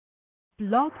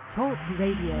Blog Talk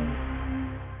Radio.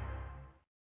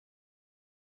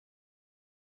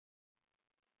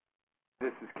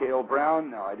 This is Cale Brown.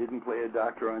 Now, I didn't play a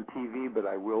doctor on TV, but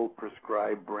I will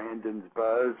prescribe Brandon's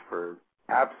Buzz for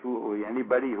absolutely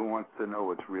anybody who wants to know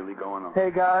what's really going on.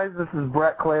 Hey guys, this is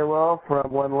Brett Claywell from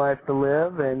One Life to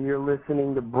Live, and you're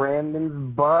listening to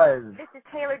Brandon's Buzz. This is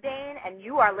Taylor Dane, and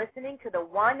you are listening to the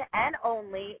one and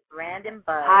only Brandon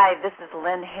Buzz. Hi, this is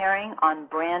Lynn Herring on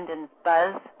Brandon's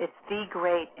Buzz. It's the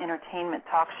great entertainment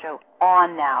talk show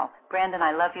on now. Brandon,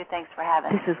 I love you. Thanks for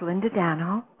having me. This is Linda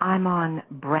Dano. I'm on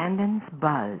Brandon's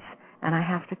Buzz, and I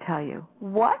have to tell you,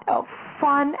 what a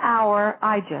fun hour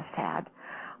I just had.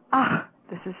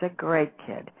 This is a great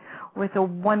kid with a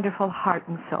wonderful heart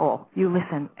and soul. You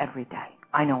listen every day.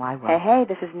 I know I will. Hey,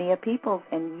 this is Nia Peoples,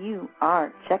 and you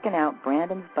are checking out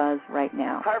Brandon's Buzz right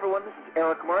now. Hi, everyone. This is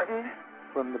Eric Martin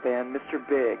from the band Mr.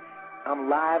 Big. I'm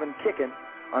live and kicking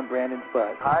on Brandon's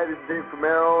Buzz. Hi, this is Dave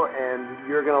Romero, and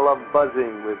you're going to love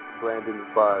buzzing with Brandon's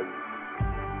Buzz.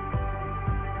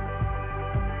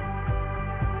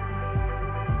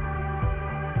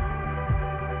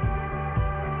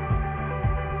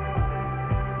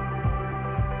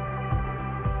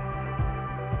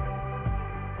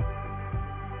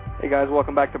 Hey guys,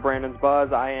 welcome back to Brandon's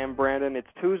Buzz. I am Brandon. It's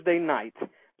Tuesday night,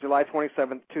 July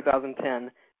 27th,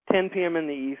 2010, 10 p.m. in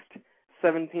the East,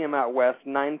 7 p.m. out West,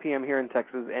 9 p.m. here in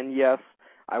Texas, and yes,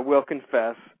 I will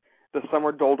confess, the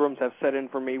summer doldrums have set in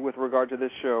for me with regard to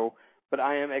this show, but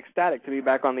I am ecstatic to be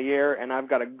back on the air, and I've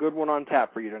got a good one on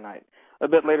tap for you tonight. A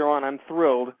bit later on, I'm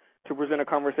thrilled to present a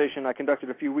conversation I conducted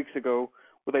a few weeks ago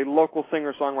with a local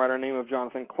singer-songwriter named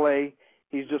Jonathan Clay.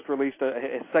 He's just released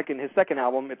his second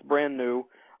album. It's brand new.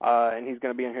 And he's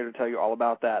going to be in here to tell you all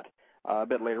about that a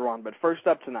bit later on. But first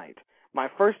up tonight, my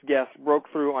first guest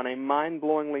broke through on a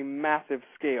mind-blowingly massive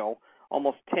scale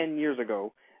almost 10 years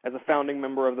ago as a founding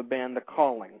member of the band The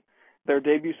Calling. Their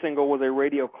debut single was a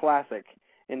radio classic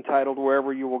entitled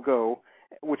Wherever You Will Go,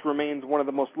 which remains one of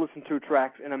the most listened-to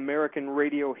tracks in American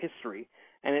radio history,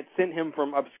 and it sent him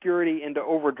from obscurity into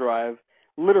overdrive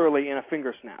literally in a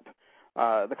finger snap.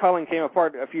 The Calling came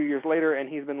apart a few years later, and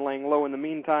he's been laying low in the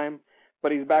meantime,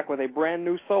 but he's back with a brand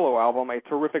new solo album, a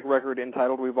terrific record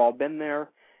entitled We've All Been There,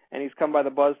 and he's come by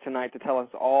the Buzz tonight to tell us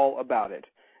all about it.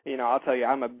 You know, I'll tell you,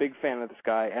 I'm a big fan of this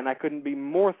guy, and I couldn't be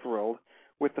more thrilled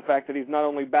with the fact that he's not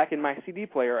only back in my CD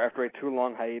player after a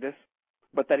too-long hiatus,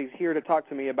 but that he's here to talk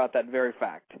to me about that very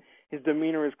fact. His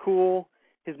demeanor is cool,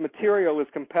 his material is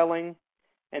compelling,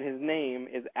 and his name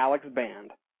is Alex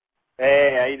Band.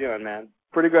 Hey, how you doing, man?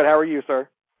 Pretty good. How are you, sir?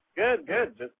 Good.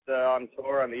 Just on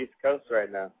tour on the East Coast right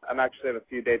now. I'm actually have a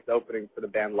few dates opening for the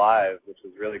band live, which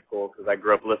is really cool because I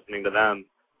grew up listening to them.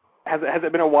 Has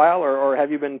it been a while, or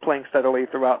have you been playing steadily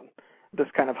throughout this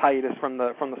kind of hiatus from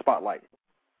the spotlight?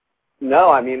 No,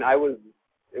 I mean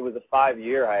it was a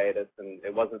 5-year hiatus, and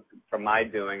it wasn't from my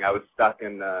doing. I was stuck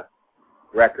in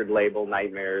record label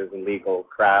nightmares and legal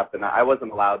crap, and I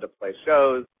wasn't allowed to play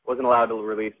shows, wasn't allowed to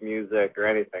release music or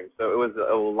anything. So it was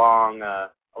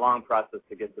a long process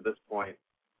to get to this point.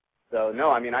 So,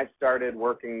 no, I mean, I started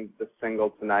working the single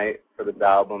tonight for this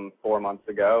album 4 months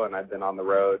ago, and I've been on the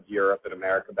road, Europe and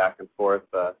America, back and forth,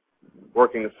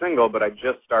 working the single, but I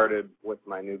just started with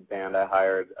my new band I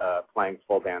hired playing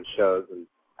full band shows, and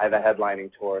I have a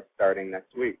headlining tour starting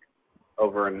next week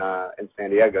over in San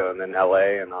Diego and then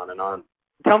LA and on and on.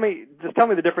 Tell me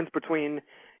the difference between,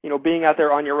 being out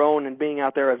there on your own and being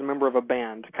out there as a member of a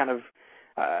band, kind of.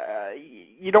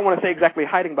 You don't want to say exactly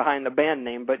hiding behind the band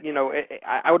name, but,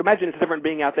 I would imagine it's different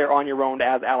being out there on your own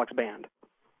as Alex Band.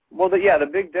 Well, the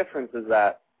big difference is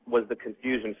that was the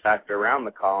confusion factor around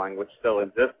The Calling, which still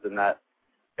exists in that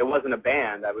it wasn't a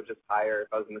band. I would just hire,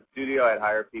 if I was in the studio, I'd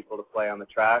hire people to play on the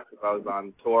tracks. If I was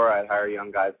on tour, I'd hire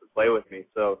young guys to play with me.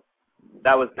 So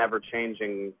that was never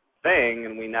changing thing,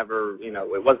 and we never,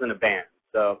 it wasn't a band.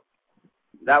 So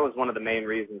that was one of the main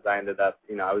reasons I ended up,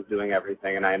 I was doing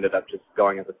everything, and I ended up just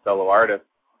going as a solo artist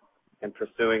and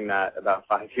pursuing that about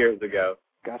 5 years ago.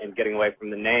 Gotcha. And getting away from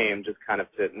the name just kind of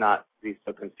to not be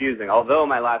so confusing. Although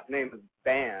my last name is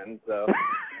Band, so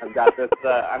I've got this,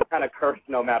 I'm kind of cursed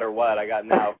no matter what. I got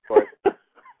now, of course.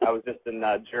 I was just in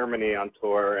Germany on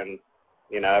tour, and,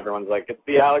 everyone's like, it's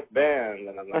the Alex Band.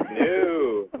 And I'm like,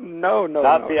 no,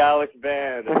 not the Alex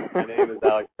Band. My name is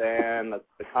Alex Band.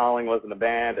 The Calling wasn't a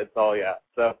band. It's all, yeah.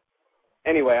 So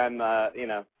anyway, I'm,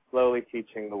 slowly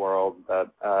teaching the world that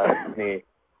me.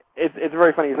 It's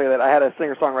very funny you say that. I had a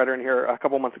singer-songwriter in here a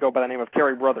couple months ago by the name of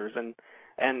Kerry Brothers,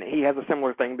 and he has a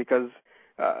similar thing because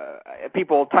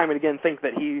people time and again think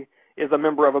that he is a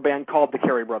member of a band called the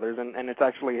Kerry Brothers, and it's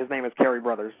actually, his name is Kerry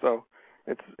Brothers. So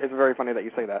it's very funny that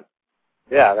you say that.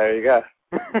 Yeah, there you go.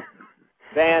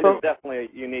 Band is definitely a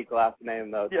unique last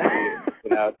name, though,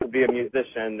 to be a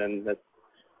musician, and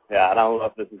I don't know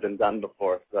if this has been done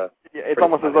before. So it's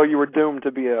almost as though you were doomed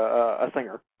to be a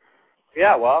singer.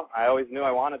 Yeah, well, I always knew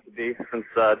I wanted to be since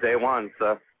day one.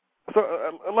 So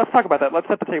let's talk about that. Let's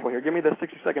set the table here. Give me the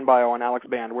 60-second bio on Alex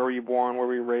Band. Where were you born? Where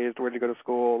were you raised? Where did you go to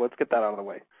school? Let's get that out of the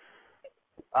way.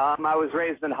 I was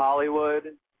raised in Hollywood.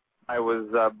 I was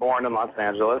born in Los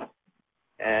Angeles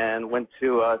and went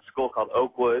to a school called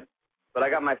Oakwood. But I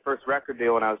got my first record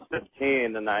deal when I was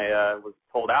 15, and I was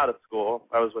pulled out of school.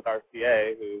 I was with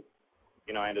RCA, who,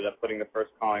 I ended up putting the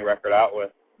first calling record out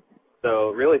with.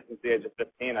 So really, since the age of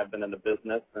 15, I've been in the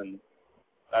business, and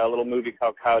a little movie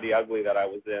called Coyote Ugly that I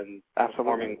was in,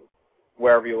 performing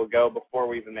Wherever You Will Go before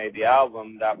we even made the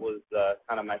album. That was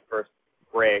kind of my first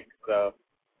break. So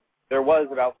there was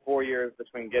about 4 years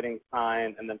between getting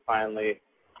signed and then finally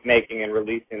making and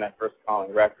releasing that first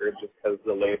calling record, just because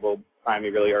the label signed me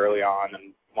really early on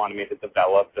and wanted me to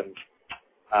develop. And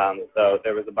so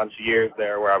there was a bunch of years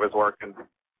there where I was working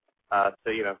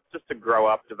to, just to grow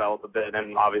up, develop a bit,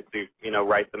 and obviously,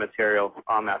 write the material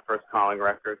on that first calling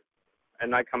record.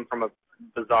 And I come from a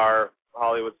bizarre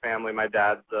Hollywood family. My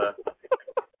dad's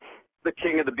the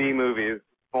king of the B movies,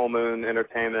 Full Moon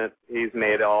Entertainment. He's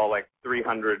made all like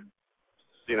 300,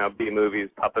 B movies,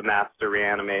 Puppet Master,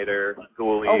 Reanimator,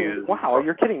 Ghoulies. Oh, wow,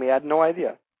 you're kidding me. I had no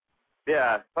idea.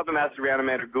 Yeah, Puppet Master,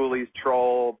 Reanimator, Ghoulies,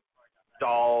 Troll,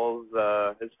 Dolls.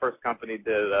 His first company did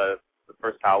the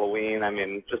first Halloween. I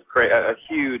mean, just a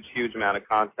huge, huge amount of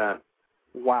content.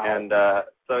 Wow. And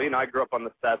so, I grew up on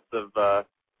the sets of,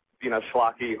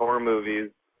 schlocky horror movies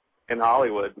in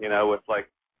Hollywood, with like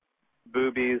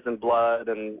boobies and blood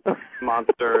and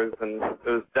monsters, and it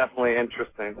was definitely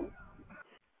interesting.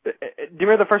 Do you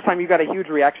remember the first time you got a huge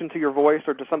reaction to your voice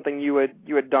or to something you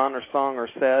had done or sung or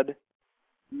said?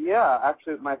 Yeah,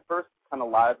 actually, my first kind of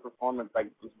live performance, I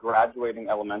was graduating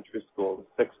elementary school.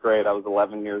 6th grade, I was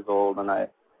 11 years old, and I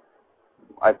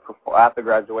at the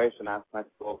graduation asked my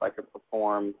school if I could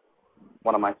perform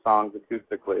one of my songs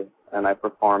acoustically, and I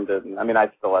performed it. And,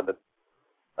 I still had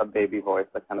a baby voice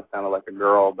that kind of sounded like a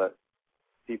girl, but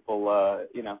people,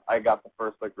 I got the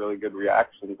first really good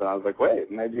reactions, and I was like,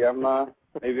 wait, maybe I'm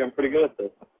pretty good at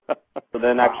this. So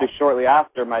then, actually, shortly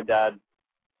after, my dad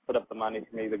put up the money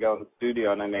for me to go in the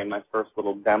studio, and I made my first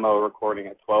little demo recording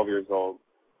at 12 years old,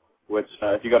 which,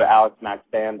 if you go to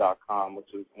alexmaxband.com,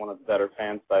 which is one of the better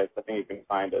fan sites, I think you can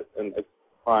find it, and it's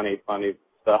funny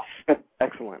stuff.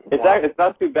 Excellent. It's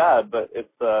not too bad, but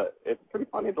it's pretty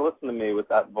funny to listen to me with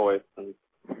that voice and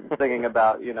singing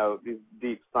about, these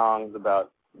deep songs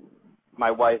about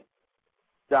my wife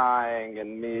dying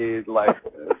and me,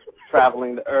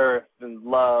 traveling the earth and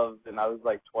love, and I was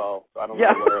 12, so I don't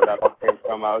know where that all came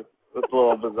from. It's a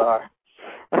little bizarre.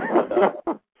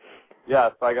 But,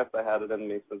 so I guess I had it in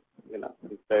me since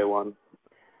day one.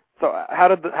 So how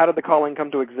did the calling come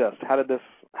to exist? How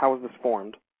was this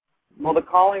formed? Well, the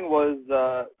calling was,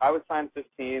 I was signed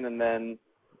 15, and then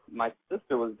my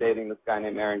sister was dating this guy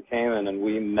named Aaron Kamen, and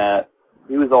we met.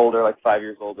 He was older, 5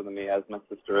 years older than me, as my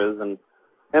sister is, and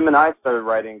him and I started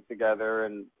writing together,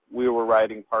 and we were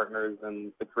writing partners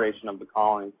in the creation of the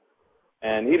calling.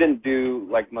 And he didn't do,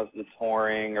 most of the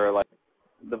touring or,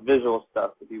 the visual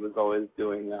stuff, but he was always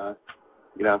doing,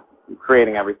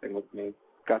 creating everything with me.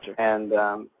 Gotcha. And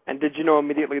did you know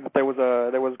immediately that there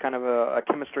was kind of a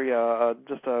chemistry,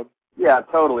 Yeah,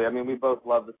 totally. We both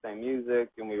loved the same music,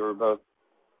 and we were both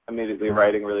immediately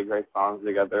writing really great songs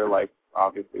together,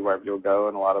 obviously Wherever You'll Go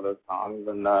and a lot of those songs.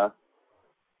 And,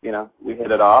 we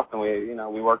hit it off, and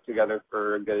we worked together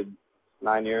for a good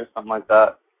 9 years, something like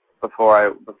that, before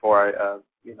I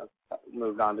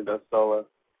moved on to go solo.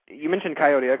 You mentioned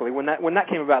Coyote Ugly. When that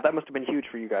came about, that must have been huge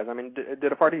for you guys.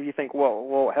 Did a part of you think,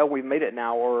 well, hell, we've made it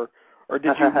now, or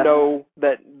did you know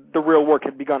that the real work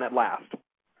had begun at last?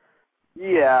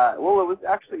 Yeah, well, it was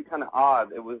actually kind of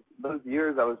odd. It was those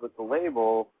years I was with the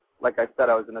label. Like I said,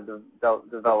 I was in a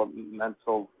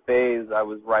developmental phase. I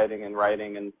was writing,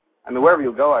 and Wherever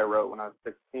You Go, I wrote when I was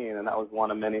 16, and that was one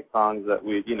of many songs that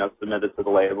we, submitted to the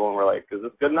label, and we're like, is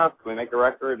this good enough? Can we make a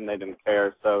record? And they didn't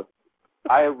care. So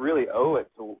I really owe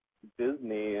it to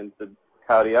Disney and to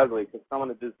Coyote Ugly, because someone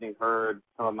at Disney heard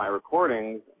some of my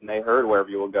recordings, and they heard Wherever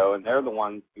You Will Go, and they're the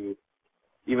ones who,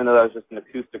 even though that was just an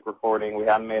acoustic recording, we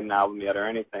hadn't made an album yet or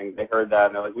anything, they heard that,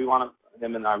 and they're like, we want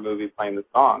him in our movie playing this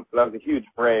song. So that was a huge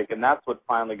break, and that's what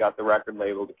finally got the record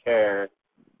label to care,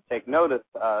 take notice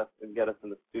to us, and get us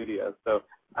in the studio. So,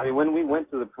 when we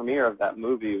went to the premiere of that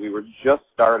movie, we were just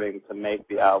starting to make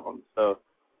the album. So,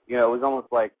 it was almost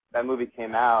like that movie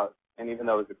came out, and even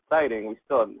though it was exciting, we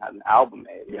still hadn't had an album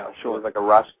made. Sure. So it was like a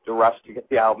rush to get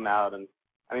the album out, and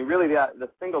I mean, really, the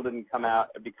single didn't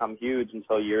become huge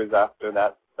until years after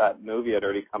that movie had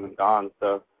already come and gone.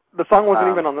 So the song wasn't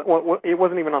even on it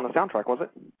wasn't even on the soundtrack, was it?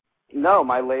 No,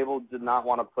 my label did not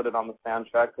want to put it on the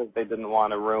soundtrack because they didn't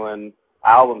want to ruin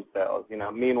album sales. You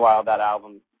know, meanwhile, that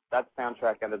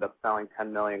soundtrack ended up selling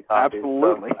 10 million copies.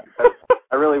 Absolutely. So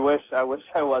I really wish I was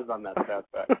on that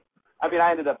soundtrack. I mean,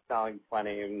 I ended up selling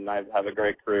plenty, and I have a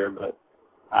great career, but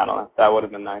I don't know. That would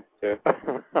have been nice too.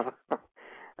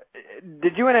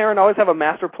 Did you and Aaron always have a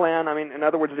master plan? I mean, in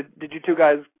other words, did you two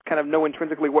guys kind of know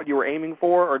intrinsically what you were aiming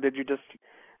for, or did you just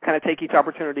kind of take each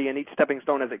opportunity and each stepping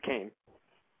stone as it came?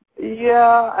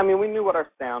 Yeah, I mean, we knew what our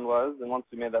sound was, and once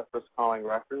we made that first Calling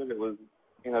record, it was,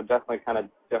 you know, definitely kind of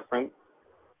different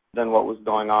than what was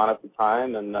going on at the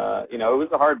time, and, you know, it was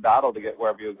a hard battle to get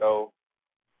Wherever You Go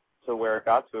to where it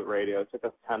got to at radio. It took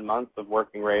us 10 months of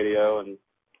working radio and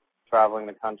traveling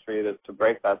the country to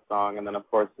break that song, and then, of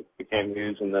course, it became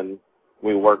huge, and then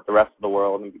we worked the rest of the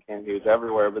world and became huge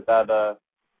everywhere, but that,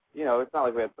 you know, it's not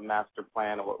like we had some master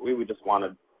plan of what we just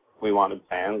wanted. We wanted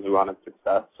fans. We wanted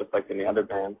success, just like any other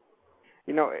band.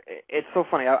 You know, it's so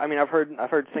funny. I mean, I've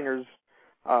heard singers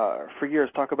for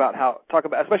years talk about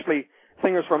especially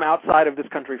singers from outside of this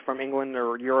country, from England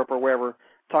or Europe or wherever,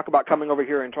 talk about coming over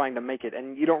here and trying to make it,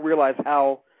 and you don't realize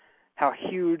how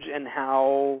huge and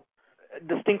how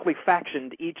distinctly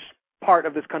factioned each part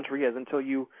of this country is until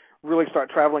you really start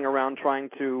traveling around trying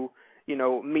to, you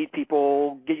know, meet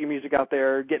people, get your music out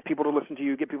there, get people to listen to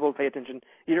you, get people to pay attention.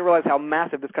 You don't realize how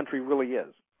massive this country really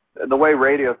is. The way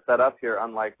radio's set up here,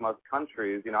 unlike most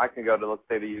countries, you know, I can go to, let's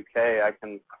say, the UK, I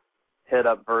can hit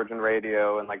up Virgin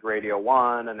Radio and, like, Radio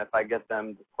 1, and if I get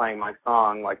them playing my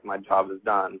song, like, my job is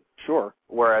done. Sure.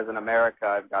 Whereas in America,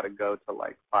 I've got to go to,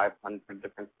 like, 500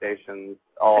 different stations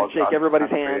all and shake everybody's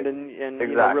hand and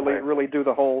exactly. You know, really do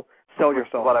the whole sell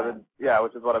yourself.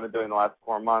 Which is what I've been doing the last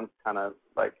 4 months, kind of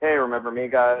like, hey, remember me,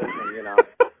 guys? And, you know,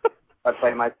 I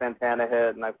play my Santana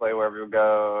hit, and I play Wherever You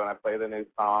Go, and I play the new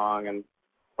song, and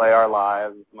play Our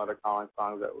Lives and some other Calling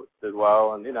songs that did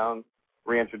well, and, you know,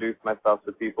 reintroduce myself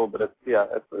to people. But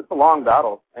it's a long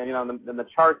battle, and, you know, the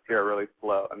charts here are really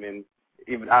slow. I mean,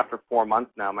 even after 4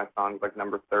 months now, my song's like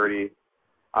number 30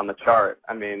 on the chart.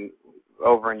 I mean,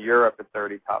 over in Europe, it's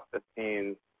already top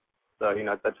 15. So, you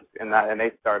know, that's just and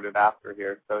they started after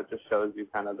here, so it just shows you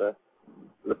kind of the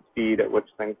speed at which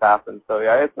things happen. So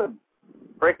yeah,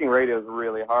 breaking radio is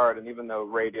really hard, and even though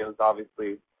radio is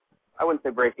obviously, I wouldn't say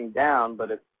breaking down, but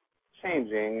it's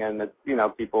changing, and it's, you know,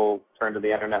 people turn to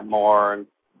the internet more and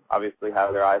obviously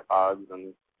have their iPods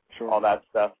and all that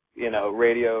stuff. You know,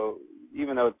 radio,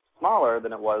 even though it's smaller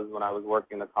than it was when I was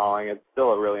working the Calling, it's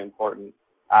still a really important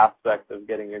aspect of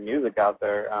getting your music out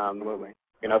there. Absolutely.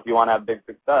 You know, if you want to have big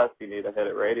success, you need a hit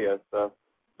at radio. So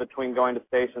between going to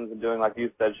stations and doing, like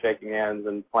you said, shaking hands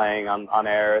and playing on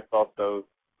air, it's also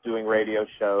doing radio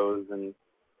shows and,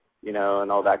 you know,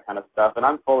 and all that kind of stuff. And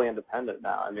I'm fully independent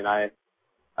now. I mean,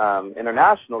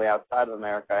 internationally, outside of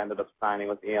America, I ended up signing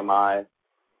with EMI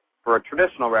for a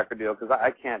traditional record deal because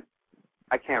I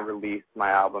can't release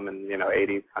my album in, you know,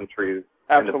 80 countries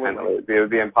independently. It would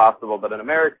be impossible. But in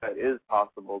America, it is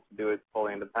possible to do it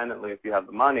fully independently if you have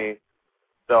the money.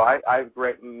 So I've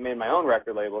made my own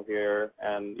record label here,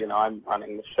 and, you know, I'm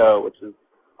running the show, which is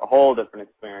a whole different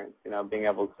experience, you know, being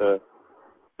able to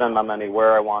spend my money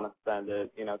where I want to spend it,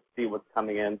 you know, see what's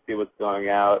coming in, see what's going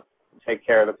out, take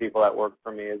care of the people that work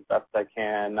for me as best I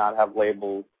can, not have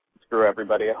labels screw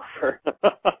everybody over.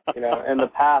 You know, in the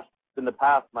past,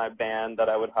 my band that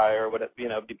I would hire would, you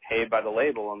know, be paid by the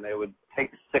label, and they would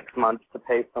take 6 months to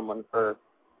pay someone for,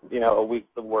 you know, a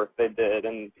week's of work they did,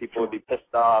 and people would be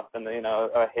pissed off, and, you know,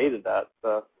 I hated that.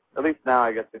 So at least now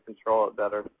I get to control it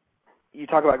better. You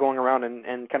talk about going around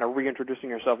and kind of reintroducing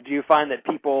yourself. Do you find that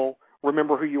people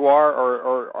remember who you are,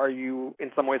 or are you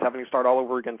in some ways having to start all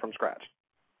over again from scratch?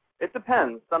 It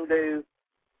depends. Some days,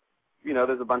 you know,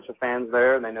 there's a bunch of fans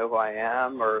there, and they know who I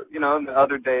am, or, you know, and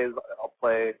other days I'll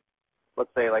play, let's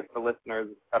say, like, for listeners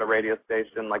at a radio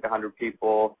station, like 100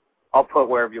 people, I'll put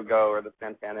Wherever You Go or the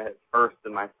Santana hit first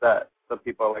in my set. So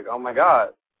people are like, oh, my God,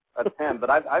 that's him. But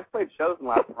I've played shows in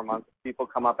the last 4 months. People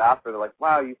come up after. They're like,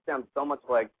 wow, you sound so much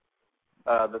like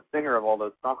the singer of all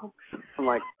those songs. I'm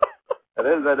like, that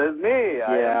is me. Yeah.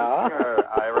 I am the singer.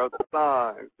 I wrote the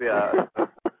songs. Yeah.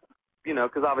 You know,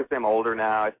 because obviously I'm older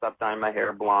now. I stopped dyeing my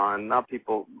hair blonde. Now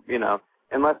people, you know,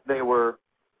 unless they were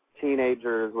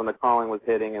teenagers when the Calling was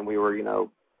hitting and we were, you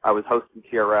know, I was hosting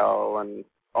TRL and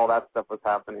all that stuff was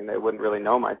happening, they wouldn't really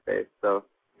know my face. So,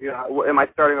 you know, am I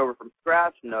starting over from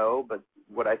scratch? No, but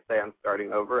would I say I'm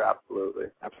starting over? Absolutely.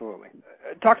 Absolutely.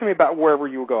 Talk to me about wherever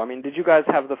you go. I mean, did you guys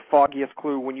have the foggiest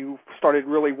clue when you started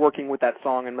really working with that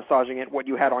song and massaging it, what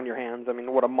you had on your hands? I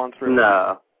mean, what a month really?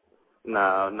 No,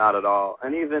 not at all.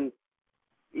 And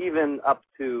even up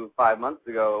to 5 months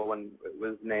ago when it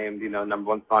was named,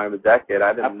 #1 song of the decade,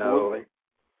 I didn't know.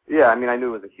 Yeah, I mean, I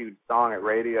knew it was a huge song at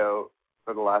radio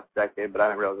for the last decade, but I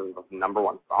didn't realize it was the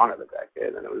 #1 song of the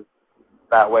decade, and it was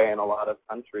that way in a lot of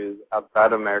countries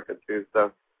outside of America too.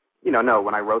 So, no,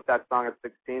 when I wrote that song at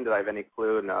 16, did I have any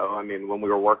clue? No. I mean, when we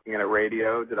were working at a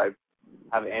radio, did I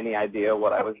have any idea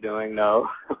what I was doing? No.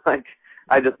 Like,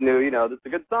 I just knew, this is a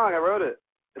good song, I wrote it.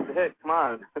 It's a hit, come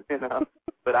on,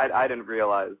 But I didn't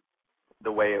realize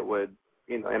the way it would,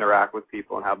 interact with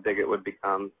people and how big it would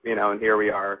become, and here we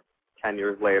are 10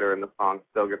 years later and the song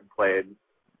still gets played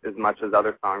as much as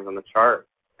other songs on the chart.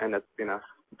 And it's, it's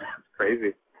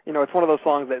crazy. It's one of those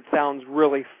songs that sounds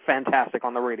really fantastic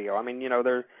on the radio. I mean,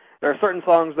 there are certain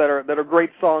songs that are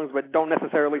great songs but don't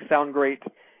necessarily sound great,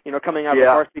 coming out of the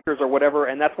car speakers or whatever,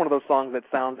 and that's one of those songs that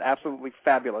sounds absolutely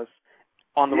fabulous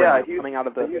on the radio, coming out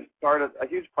of the... A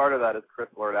huge part of that is Chris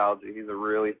Lord-Alge. He's a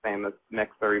really famous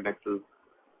mixer. He mixes,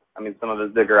 some of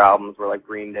his bigger albums were like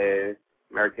Green Day,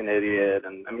 American Idiot,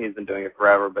 and he's been doing it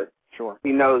forever, but sure,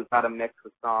 he knows how to mix a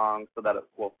song so that it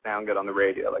will sound good on the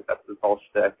radio. Like, that's his whole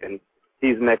shtick, and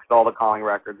he's mixed all the Calling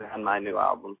records and my new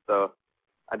album, so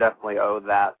I definitely owe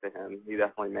that to him. He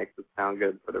definitely makes it sound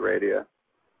good for the radio.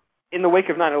 In the wake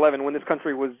of 9/11, when this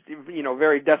country was,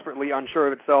 very desperately unsure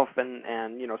of itself and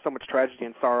so much tragedy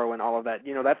and sorrow and all of that,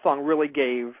 that song really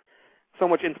gave so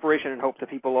much inspiration and hope to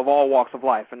people of all walks of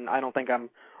life, and I don't think I'm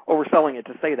overselling it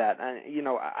to say that.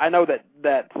 I know that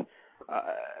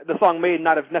the song may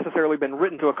not have necessarily been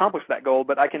written to accomplish that goal,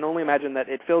 but I can only imagine that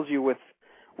it fills you with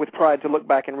pride to look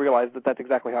back and realize that that's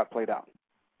exactly how it played out.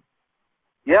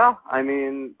 Yeah,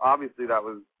 obviously that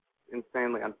was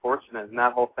insanely unfortunate, and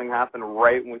that whole thing happened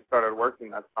right when we started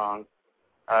working that song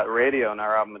at radio, and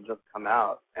our album had just come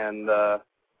out, and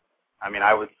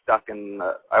I was stuck in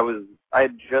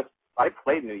I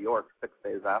played New York 6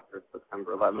 days after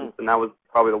September 11th, and that was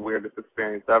probably the weirdest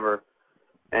experience ever.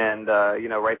 And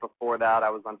right before that, I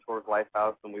was on tour with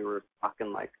Lifehouse, and we were stuck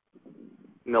in like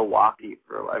Milwaukee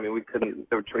for. We couldn't.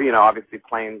 There were, obviously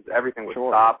planes, everything was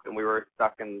stopped, and we were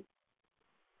stuck in.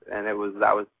 And that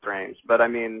was strange. But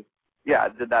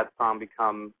did that song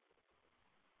become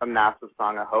a massive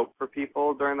song of hope for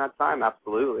people during that time?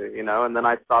 Absolutely, And then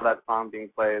I saw that song being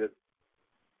played,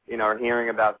 or hearing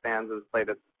about fans that played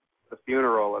at the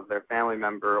funeral of their family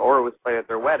member, or it was played at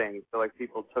their wedding. So like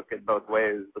people took it both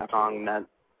ways. The song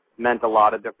meant a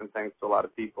lot of different things to a lot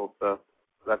of people. So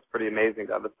that's pretty amazing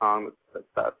to have a song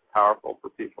that's powerful for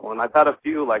people. And I've had a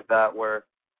few like that where,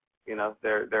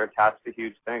 they're attached to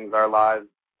huge things. Our Lives,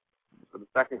 for the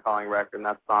second Calling record, and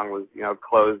that song was,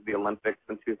 closed the Olympics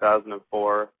in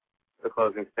 2004, the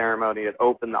closing ceremony. It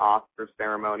opened the Oscar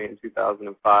ceremony in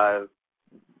 2005.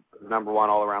 It was #1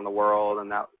 all around the world,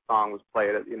 and that song was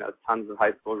played at, tons of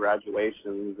high school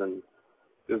graduations, and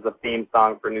it was a theme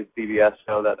song for a new CBS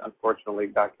show that unfortunately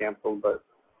got canceled, but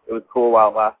it was cool while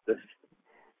it lasted.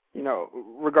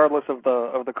 Regardless of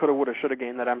the coulda, woulda, shoulda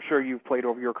game that I'm sure you've played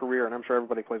over your career, and I'm sure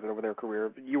everybody plays it over their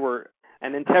career, you were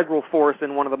an integral force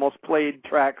in one of the most played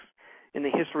tracks in the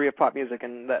history of pop music,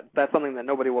 and that's something that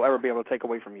nobody will ever be able to take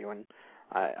away from you, and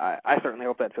I certainly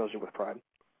hope that fills you with pride.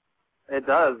 It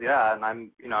does, yeah, and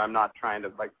I'm not trying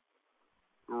to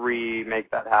remake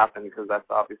that happen, because that's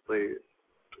obviously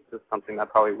just something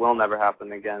that probably will never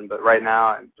happen again. But right now,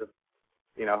 I'm just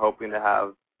hoping to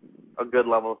have a good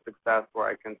level of success where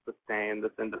I can sustain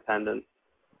this independent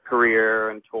career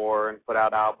and tour and put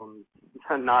out albums,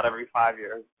 not every 5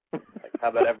 years. How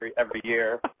about every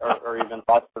year, or even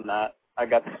less than that? I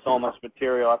got so much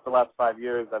material after the last 5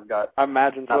 years. I've got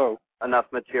enough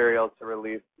material to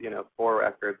release 4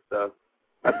 records, so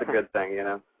that's a good thing,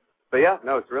 But yeah,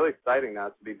 no, it's really exciting now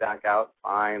to be back out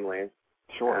finally.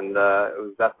 Sure. And it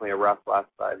was definitely a rough last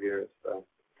 5 years. So.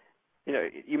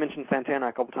 You mentioned Santana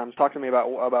a couple times. Talk to me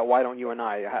about Why Don't You and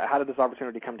I. How did this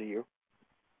opportunity come to you?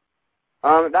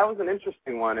 That was an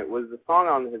interesting one. It was a song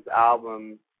on his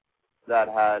album that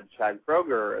had Chad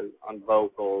Kroeger on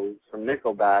vocals from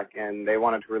Nickelback, and they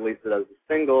wanted to release it as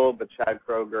a single, but Chad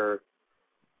Kroeger,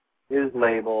 his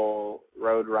label,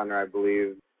 Roadrunner, I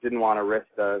believe, didn't want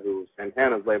Arista, who was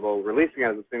Santana's label, releasing it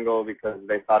as a single because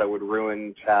they thought it would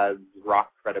ruin Chad's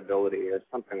rock credibility or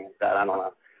something like that. I don't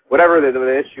know. Whatever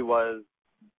the issue was,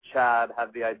 Chad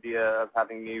had the idea of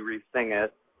having me re-sing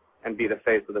it and be the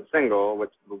face of the single,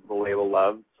 which the label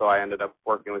loved. So I ended up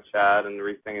working with Chad and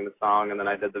re-singing the song, and then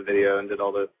I did the video and did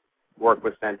all the work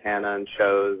with Santana and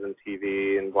shows and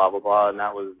TV and blah, blah, blah, and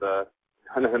that was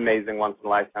an amazing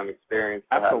once-in-a-lifetime experience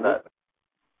to have that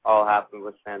all happen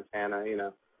with Santana, you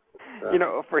know. So. You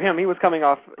know, for him, he was coming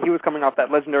off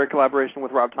that legendary collaboration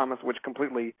with Rob Thomas, which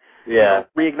completely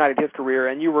reignited his career,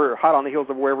 and you were hot on the heels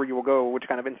of Wherever You Will Go, which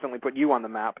kind of instantly put you on the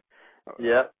map.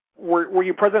 Yeah. Were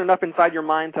you present enough inside your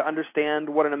mind to understand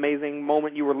what an amazing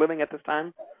moment you were living at this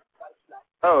time?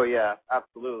 Oh, yeah,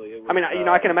 absolutely. It was, I mean, you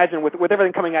know, I can imagine with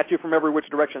everything coming at you from every which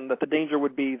direction that the danger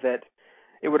would be that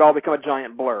it would all become a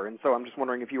giant blur, and so I'm just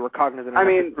wondering if you were cognizant enough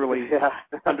to really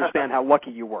understand how lucky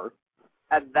you were.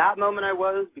 At that moment I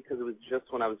was, because it was just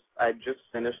when I had just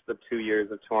finished the 2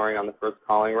 years of touring on the first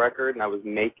Calling record, and I was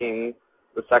making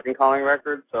the second Calling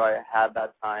record, so I had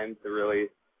that time to really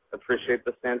appreciate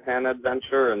the Santana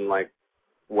adventure and, like,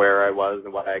 where I was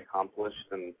and what I accomplished,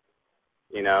 and,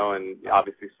 you know, and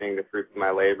obviously seeing the fruits of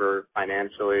my labor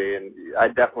financially, and I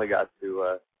definitely got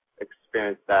to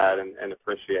experience that and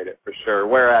appreciate it for sure.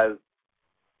 Whereas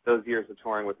those years of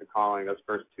touring with the Calling, those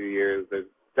first 2 years, there's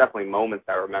definitely moments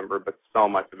I remember, but so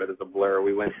much of it is a blur.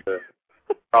 We went to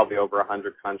probably over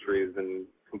 100 countries and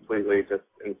completely just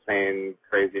insane,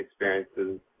 crazy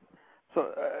experiences.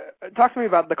 So talk to me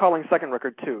about the Calling second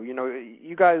record, too. You know,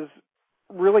 you guys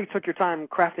really took your time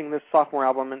crafting this sophomore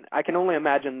album, and I can only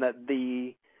imagine that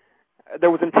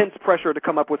there was intense pressure to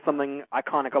come up with something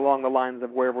iconic along the lines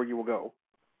of Wherever You Will Go.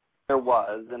 There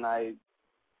was, and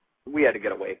we had to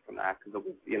get away from that because,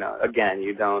 you know, again,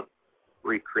 you don't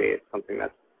recreate something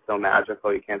that's so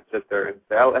magical. You can't sit there and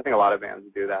say, I think a lot of bands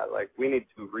do that. Like, we need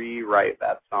to rewrite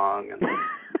that song, and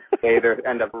they either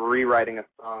end up rewriting a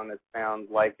song that sounds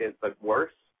like it but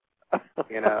worse,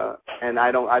 you know. And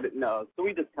I didn't know, so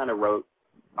we just kind of wrote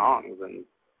songs, and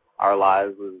Our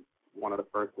Lives was one of the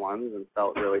first ones and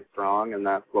felt really strong, and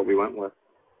that's what we went with.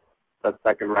 That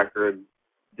second record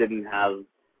didn't have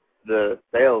the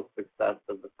sales success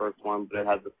of the first one, but it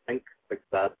had the sync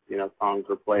success. You know, songs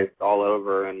were placed all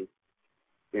over, and,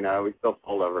 you know, we still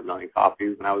sold over 1 million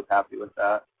copies, and I was happy with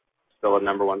that. Still had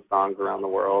 #1 songs around the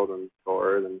world and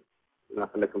toured, and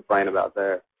nothing to complain about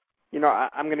there. You know,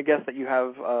 I'm going to guess that you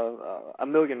have a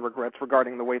million regrets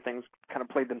regarding the way things kind of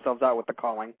played themselves out with the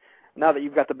Calling. Now that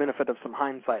you've got the benefit of some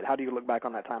hindsight, how do you look back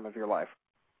on that time of your life?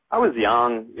 I was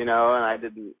young, you know, and I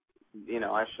didn't, you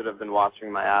know, I should have been watching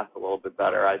my ass a little bit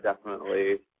better. I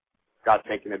definitely got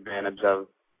taken advantage of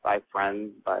by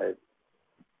friends, by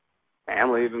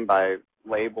family, even by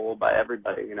label, by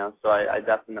everybody, you know. So I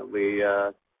definitely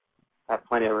have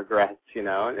plenty of regrets, you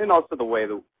know, and also the way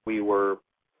that we were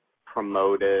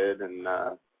promoted, and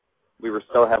we were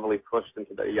so heavily pushed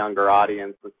into the younger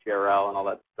audience with TRL and all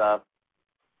that stuff,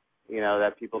 you know,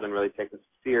 that people didn't really take us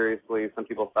seriously. Some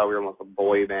people thought we were almost a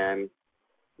boy band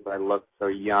because I looked so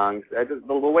young.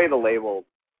 The way the label,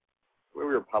 we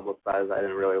were publicized, I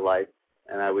didn't really like,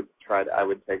 and I would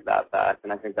take that back,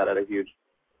 and I think that had a huge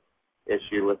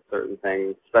issue with certain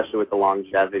things, especially with the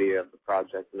longevity of the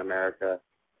project in America.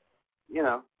 You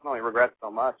know, I only regret so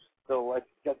much. So I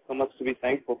got so much to be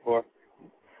thankful for.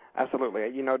 Absolutely.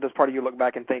 You know, does part of you look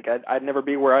back and think, I'd never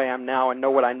be where I am now and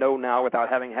know what I know now without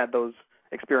having had those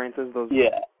experiences?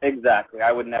 Yeah, exactly.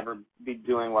 I would never be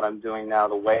doing what I'm doing now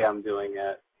the way I'm doing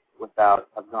it without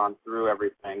have gone through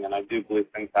everything, and I do believe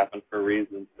things happen for a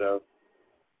reason. So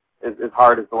as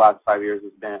hard as the last 5 years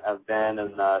have been,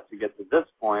 and to get to this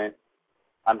point,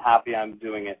 I'm happy I'm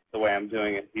doing it the way I'm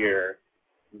doing it here,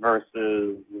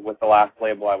 versus with the last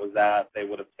label I was at, they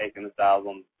would have taken this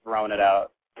album, thrown it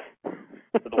out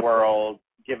to the world,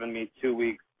 given me 2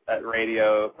 weeks at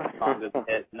radio, song just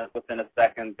hit, and within a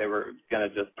second they were going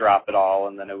to just drop it all,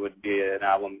 and then it would be an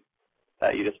album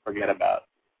that you just forget about.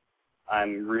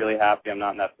 I'm really happy I'm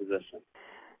not in that position.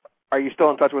 Are you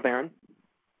still in touch with Aaron?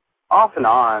 Off and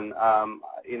on.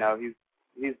 You know,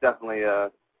 he's definitely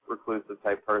a reclusive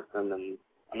type person, and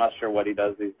I'm not sure what he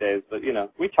does these days, but, you know,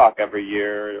 we talk every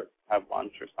year or have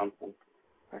lunch or something.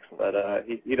 Excellent. But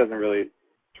he doesn't really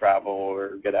travel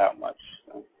or get out much.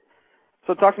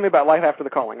 So talk to me about life after the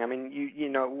Calling. I mean, you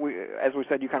know, as we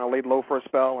said, you kind of laid low for a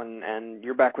spell, and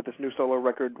you're back with this new solo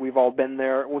record. We've all been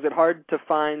there. Was it hard to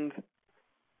find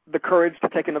the courage to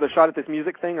take another shot at this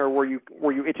music thing, or were you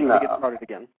itching to get started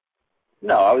again?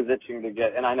 No, I was itching to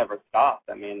get, and I never stopped.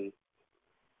 I mean,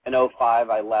 in 2005,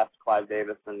 I left Clive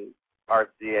Davis and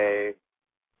RCA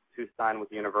to sign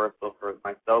with Universal for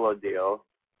my solo deal,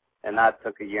 and that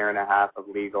took 1.5 years of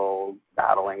legal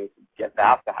battling to get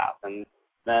that to happen.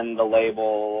 Then the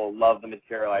label loved the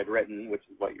material I'd written, which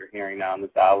is what you're hearing now on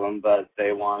this album, but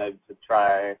they wanted to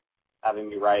try having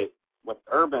me write with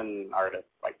urban artists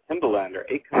like Timbaland or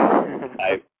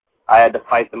Akon. I had to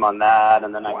fight them on that,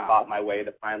 and then I Wow. fought my way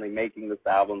to finally making this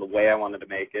album the way I wanted to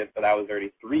make it, but that was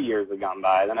already 3 years had gone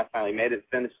by. Then I finally made it,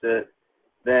 finished it.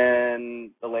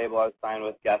 Then the label I was signed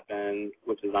with, Geffen,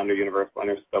 which is under Universal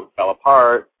Interscope, fell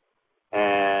apart,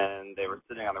 and they were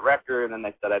sitting on the record, and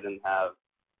they said I didn't have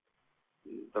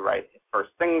the right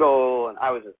first single, and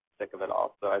I was just sick of it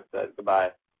all, so I said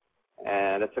goodbye.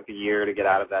 And it took a year to get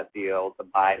out of that deal, to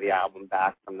buy the album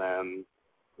back from them,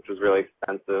 which was really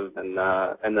expensive, and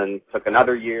then took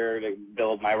another year to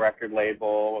build my record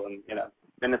label,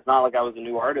 and it's not like I was a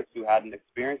new artist who hadn't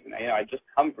experienced it. I just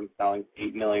come from selling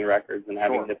 8 million records and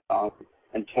having hit songs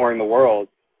and touring the world.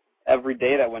 Every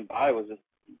day that went by was just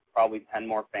probably 10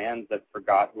 more fans that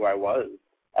forgot who I was.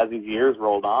 As these years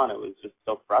rolled on, it was just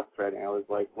so frustrating. I was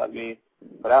like, let me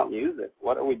put out music.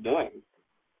 What are we doing?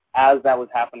 As that was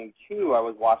happening, too, I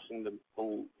was watching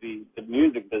the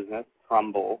music business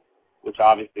crumble, which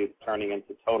obviously is turning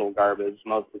into total garbage,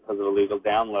 mostly because of illegal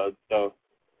downloads. So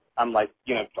I'm like,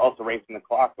 also racing the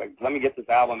clock. Like, let me get this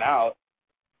album out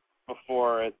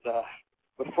before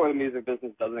the music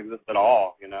business doesn't exist at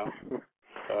all,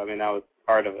 So, I mean, that was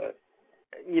part of it.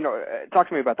 Talk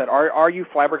to me about that. Are you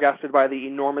flabbergasted by the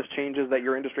enormous changes that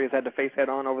your industry has had to face head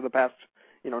on over the past,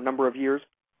 number of years?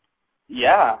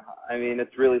 Yeah. I mean,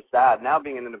 it's really sad. Now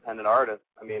being an independent artist,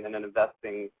 and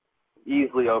investing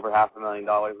easily over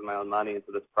 $500,000 of my own money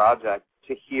into this project,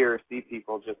 to see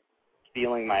people just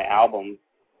stealing my album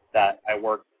that I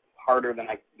worked harder than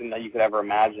you could ever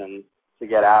imagine to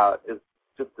get out is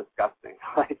just disgusting.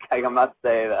 I must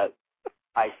say that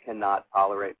I cannot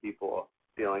tolerate people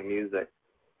stealing music,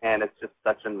 and it's just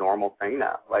such a normal thing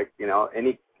now.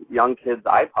 Any young kid's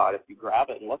iPod, if you grab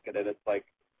it and look at it, it's like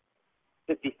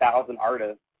 50,000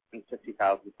 artists and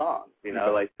 50,000 songs.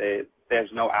 There's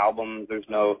no albums,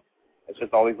 it's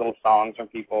just all these little songs from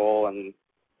people, and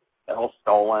they're all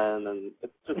stolen, and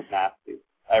it's just nasty.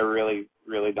 I really,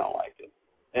 really don't like it.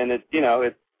 And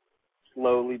it's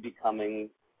slowly becoming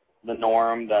the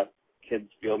norm that kids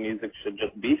feel music should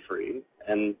just be free,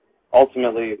 and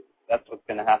ultimately that's what's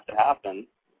going to have to happen.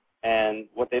 And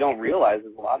what they don't realize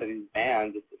is a lot of these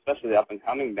bands, especially the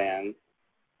up-and-coming bands,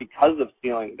 because of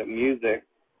stealing the music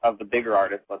of the bigger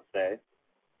artists, let's say,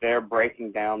 they're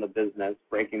breaking down the business,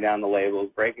 breaking down the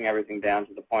labels, breaking everything down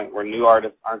to the point where new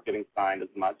artists aren't getting signed as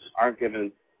much, aren't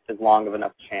given as long of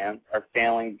enough chance, are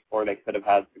failing before they could have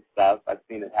had success. I've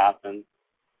seen it happen.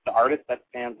 The artists that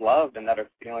fans loved and that are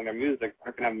stealing their music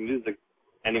aren't going to have music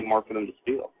anymore for them to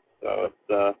steal. So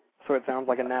So it sounds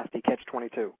like a nasty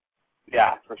catch-22.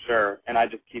 Yeah, for sure. And I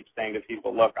just keep saying to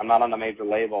people, look, I'm not on a major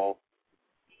label.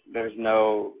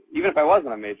 Even if I was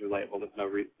on a major label, there's no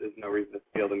reason to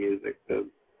steal the music. So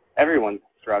everyone's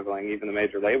struggling. Even the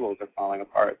major labels are falling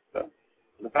apart. So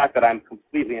the fact that I'm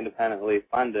completely independently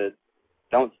funded,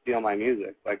 don't steal my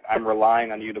music. I'm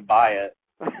relying on you to buy it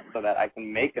so that I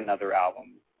can make another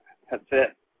album. That's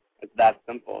it. It's that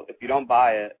simple. If you don't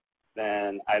buy it,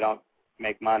 then I don't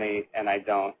make money and I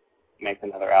don't make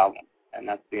another album. And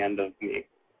that's the end of me.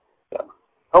 So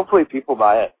hopefully people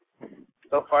buy it.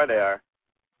 So far they are.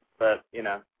 But,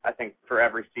 I think for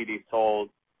every CD sold,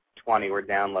 20 were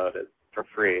downloaded for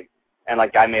free. And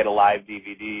I made a live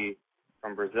DVD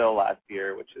from Brazil last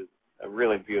year, which is a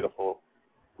really beautiful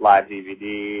live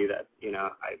DVD that,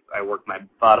 I worked my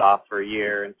butt off for a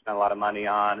year and spent a lot of money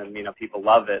on, and, people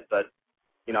love it. But,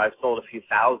 I've sold a few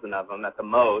thousand of them at the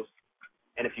most.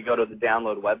 And if you go to the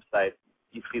download website,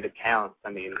 you see the counts.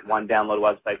 One download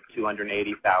website,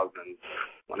 280,000.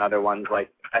 One other one's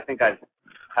I think I've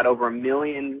had over 1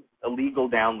 million illegal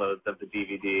downloads of the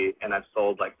DVD, and I've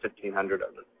sold 1,500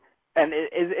 of them. And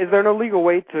is there no legal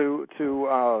way to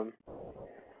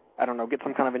I don't know, get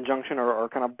some kind of injunction or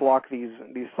kind of block these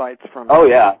sites from? Oh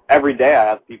yeah, every day I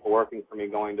have people working for me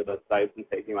going to the sites and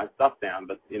taking my stuff down.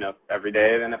 But every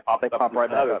day then it pops up right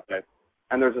back up.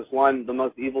 And there's this one, the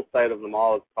most evil site of them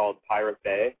all is called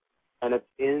Piracy, and it's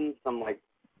in some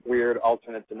weird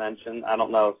alternate dimension. I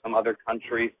don't know, some other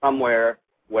country somewhere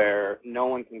where no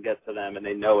one can get to them, and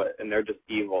they know it, and they're just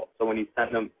evil. So when you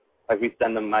send them, we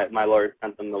send them, my lawyer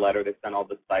sent them the letter, they sent all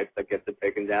the sites that gets it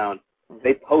taken down.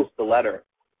 They post the letter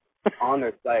on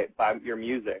their site by your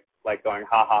music, going,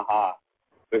 ha, ha, ha.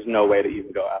 There's no way that you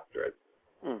can go after it.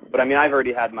 But, I've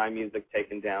already had my music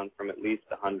taken down from at least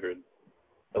 100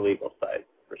 illegal sites,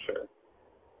 for sure.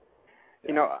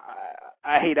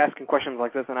 I hate asking questions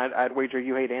like this, and I'd wager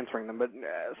you hate answering them, but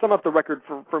sum up the record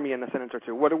for me in a sentence or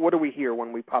two. What do we hear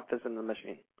when we pop this in the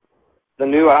machine? The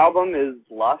new album is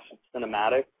lush, it's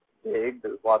cinematic, big,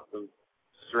 there's lots of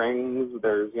strings,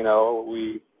 there's,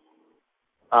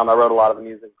 I wrote a lot of the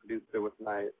music, produced it with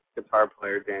my guitar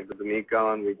player, James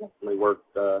D'Amico, and we definitely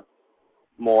worked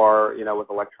more, with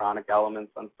electronic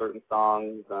elements on certain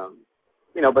songs.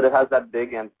 But it has that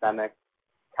big anthemic,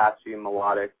 catchy,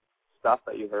 melodic stuff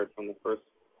that you heard from the first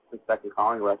and second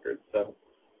Calling records. So,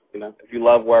 if you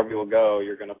love Wherever You'll Go,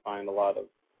 you're going to find a lot of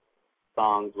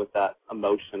songs with that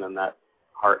emotion and that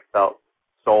heartfelt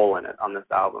soul in it on this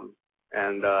album.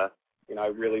 And, I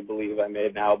really believe I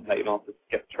made an album that you don't have to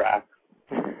skip tracks.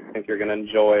 I think you're going to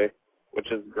enjoy,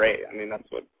 which is great. I mean, that's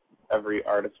what every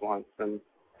artist wants and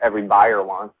every buyer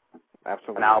wants.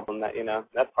 Absolutely. An album that,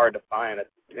 that's hard to find. It's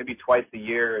maybe twice a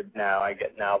year now I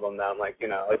get an album that I'm like,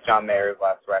 like John Mayer's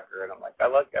last record, and I'm like, I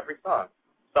like every song.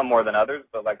 Some more than others,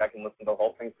 but like I can listen to the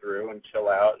whole thing through and chill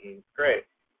out, and it's great.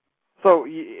 So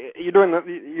you're doing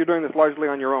this largely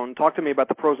on your own. Talk to me about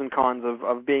the pros and cons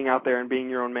of being out there and being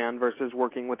your own man versus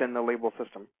working within the label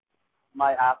system.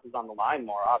 My ass is on the line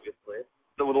more, obviously.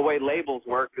 So the way labels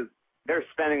work is they're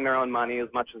spending their own money as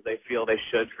much as they feel they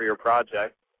should for your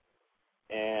project.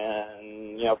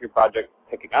 And, if your project's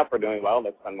picking up or doing well,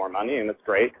 they spend more money, and it's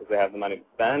great because they have the money to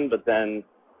spend, but then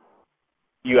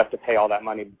you have to pay all that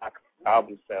money back for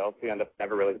album sales, so you end up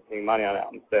never really paying money on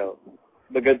album sales.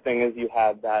 The good thing is you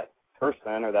have that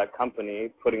person or that company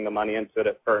putting the money into it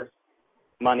at first,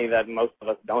 money that most of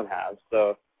us don't have.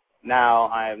 So now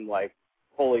I'm like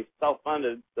fully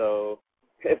self-funded, so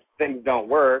if things don't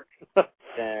work,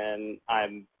 then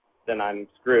I'm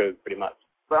screwed pretty much.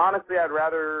 But honestly, I'd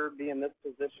rather be in this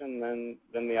position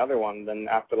than the other one. Than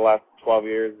after the last 12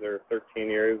 years or 13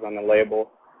 years on the label,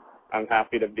 I'm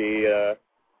happy to be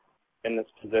in this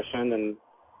position and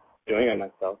doing it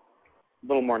myself. A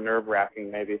little more nerve-wracking,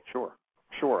 maybe. Sure.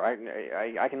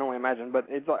 I can only imagine, but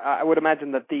I would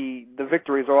imagine that the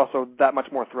victories are also that much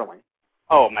more thrilling.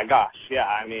 Oh my gosh, yeah.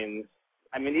 I mean,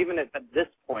 even at this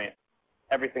point,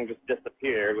 everything just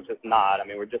disappeared, which is not. I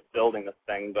mean, we're just building this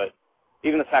thing, but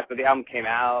even the fact that the album came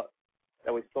out,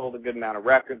 that we sold a good amount of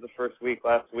records the first week,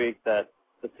 last week, that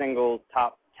the singles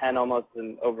top 10 almost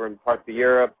over in parts of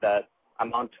Europe, that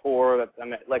I'm on tour,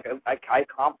 I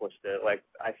accomplished it. Like,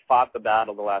 I fought the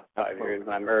battle the last 5 years,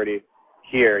 and I'm already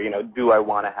here. Do I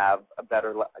want to have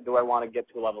do I want to get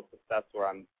to a level of success where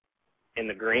I'm in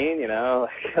the green,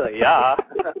 yeah.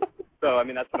 So, I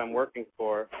mean, that's what I'm working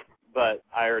for, but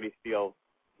I already feel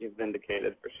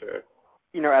vindicated for sure.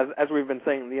 As we've been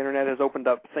saying, the Internet has opened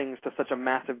up things to such a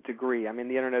massive degree. I mean,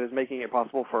 the Internet is making it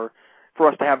possible for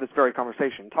us to have this very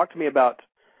conversation. Talk to me about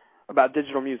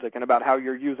digital music and about how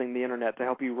you're using the Internet to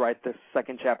help you write this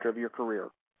second chapter of your career.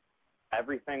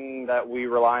 Everything that we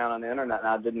rely on the Internet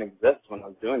now didn't exist when I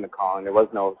was doing the Calling. There was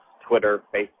no Twitter,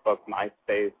 Facebook,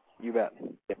 MySpace. You bet.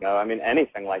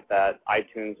 Anything like that.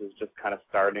 iTunes was just kind of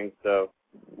starting. So,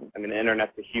 the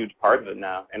Internet's a huge part of it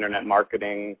now. Internet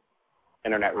marketing,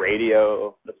 Internet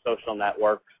radio, the social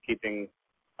networks, keeping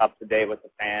up to date with the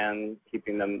fans,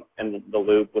 keeping them in the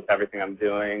loop with everything I'm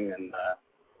doing, and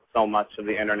so much of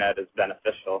the Internet is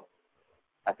beneficial.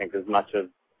 I think as much of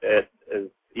it is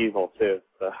evil too.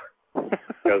 So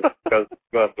goes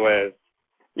both ways.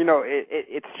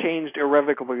 It's changed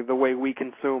irrevocably the way we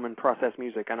consume and process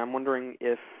music, and I'm wondering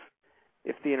if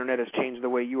the Internet has changed the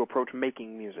way you approach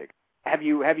making music. Have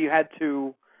you had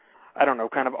to, I don't know,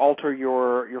 kind of alter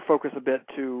your focus a bit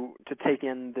to take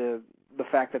in the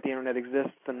fact that the Internet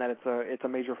exists and that it's a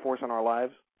major force in our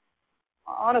lives?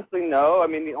 Honestly, no.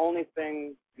 The only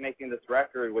thing making this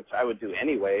record, which I would do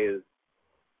anyway, is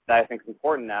that I think is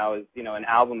important now is, an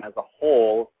album as a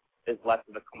whole is less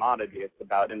of a commodity. It's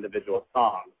about individual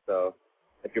songs. So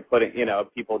if you're putting,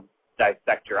 people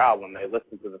dissect your album, they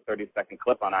listen to the 30-second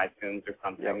clip on iTunes or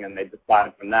something, yep, and they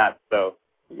decide from that. So,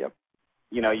 yep,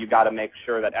 you got to make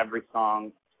sure that every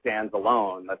song stands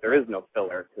alone, that there is no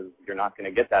filler, because you're not going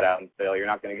to get that out in sale. You're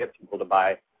not going to get people to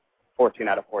buy 14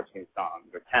 out of 14 songs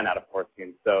or 10 out of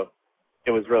 14. So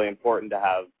it was really important to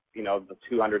have, the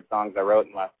 200 songs I wrote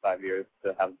in the last 5 years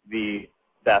to have the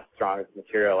best, strongest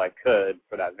material I could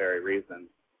for that very reason.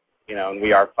 And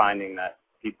we are finding that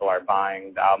people are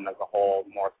buying the album as a whole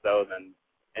more so than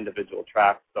individual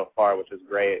tracks so far, which is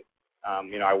great.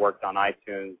 I worked on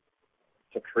iTunes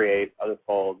to create this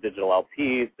whole digital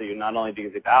LP, so you not only do you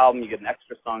get the album, you get an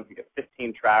extra song, you get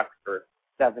 15 tracks for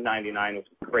 $7.99, which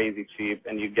is crazy cheap,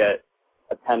 and you get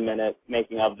a 10-minute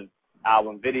making of the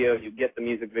album video, you get the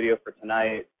music video for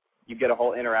tonight, you get a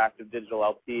whole interactive digital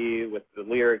LP with the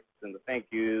lyrics and the thank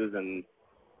yous and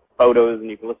photos, and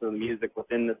you can listen to the music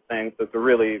within this thing. So it's a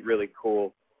really, really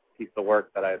cool piece of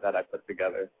work that I put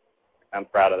together. I'm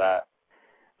proud of that.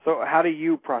 So how do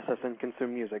you process and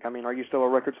consume music? Are you still a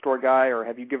record store guy, or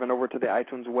have you given over to the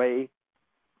iTunes way?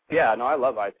 Yeah, no, I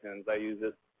love iTunes. I use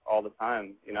it all the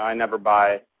time. I never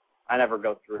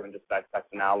go through and just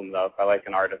dissect an album, though. If I like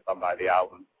an artist, I'll buy the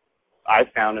album. I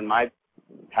found in my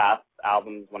past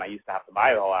albums when I used to have to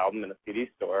buy the whole album in a CD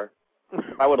store,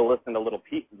 if I would have listened to little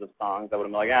pieces of songs, I would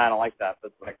have been like, I don't like that.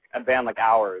 But like a band like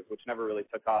Ours, which never really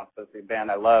took off, that's a band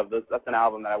I love. That's an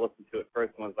album that I listened to at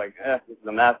first and was like, this is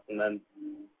a mess. And then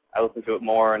I listened to it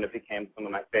more, and it became some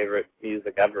of my favorite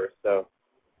music ever. So,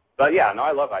 but yeah, no,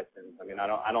 I love iTunes. I mean, I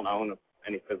don't own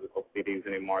any physical CDs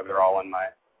anymore. They're all on my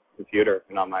computer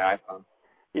and on my iPhone.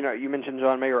 You know, you mentioned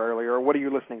John Mayer earlier. What are you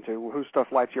listening to? Whose stuff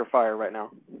lights your fire right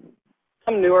now?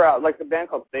 Some newer, like the band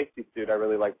called Safety Suit. I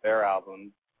really like their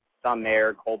album. John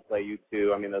Mayer, Coldplay,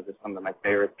 U2. I mean, those are some of my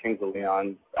favorites. Kings of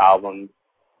Leon's album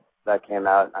that came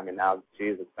out. I mean, now,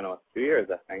 geez, it's been almost 2 years,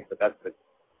 I think. But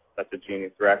that's a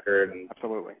genius record. And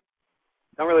absolutely.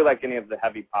 Don't really like any of the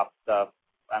heavy pop stuff.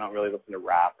 I don't really listen to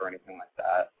rap or anything like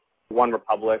that. One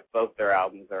Republic, both their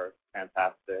albums are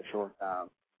fantastic. Sure.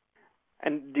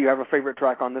 And do you have a favorite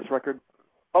track on this record?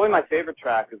 Probably my favorite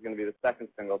track is going to be the second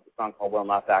single. It's a song called Will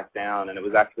Not Back Down, and it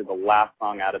was actually the last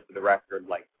song added to the record,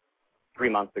 like 3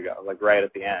 months ago, like right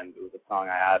at the end. It was a song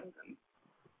I added, and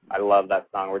I love that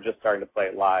song. We're just starting to play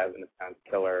it live, and it sounds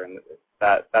killer, and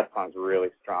that song's really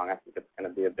strong. I think it's going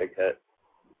to be a big hit.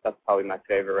 That's probably my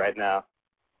favorite right now.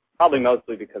 Probably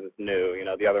mostly because it's new. You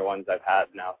know, the other ones I've had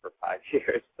now for 5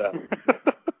 years, so,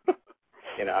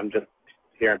 you know, I'm just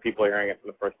people hearing it for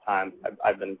the first time.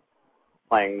 I've been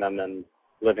playing them and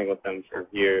living with them for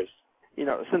years. You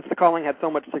know, since The Calling had so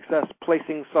much success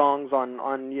placing songs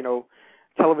on you know,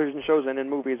 television shows and in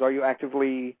movies, are you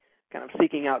actively kind of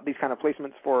seeking out these kind of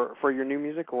placements for your new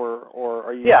music, or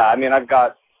are you? Yeah, I mean, I've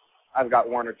got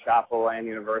Warner Chappell and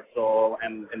Universal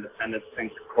and Independent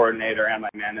Sync coordinator and my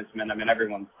management. I mean,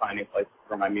 everyone's finding places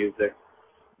for my music.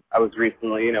 I was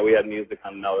recently, you know, we had music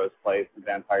on Melrose Place and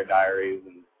Vampire Diaries,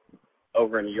 and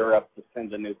over in Europe, the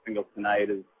Sin's new single Tonight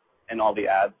is in all the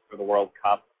ads for the World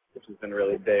Cup, which has been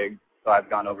really big. So I've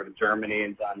gone over to Germany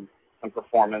and done some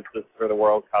performances for the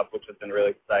World Cup, which has been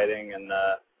really exciting. And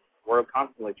we're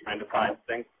constantly trying to find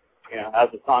things. You know, as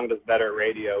the song does better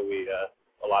radio,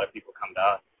 a lot of people come to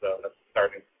us. So that's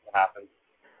starting to happen.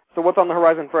 So what's on the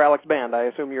horizon for Alex Band? I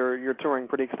assume you're touring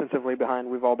pretty extensively behind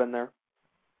We've All Been There.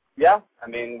 Yeah, I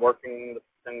mean, working the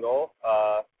single,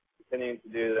 continuing to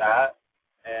do that.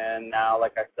 And now,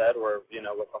 like I said, we're, you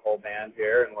know, with the whole band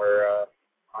here, and we're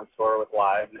on tour with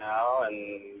Live now,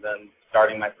 and then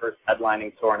starting my first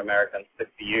headlining tour in America in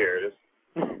 60 years,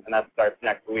 and that starts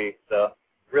next week. So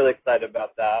really excited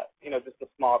about that. You know, just a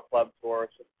small club tour.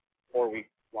 It's just 4 weeks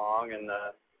long, and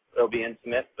it'll be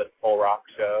intimate, but full rock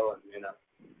show, and, you know,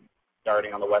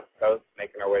 starting on the West Coast,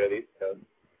 making our way to the East Coast.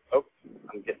 Oh,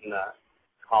 I'm getting a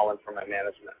call in from my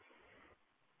management.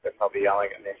 They're probably yelling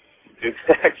at me. Do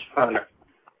saxophone.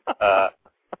 I'll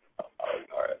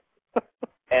ignore it.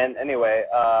 And anyway,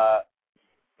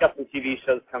 got some TV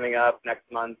shows coming up next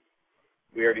month.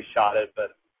 We already shot it,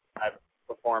 but I have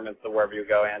a performance of Wherever You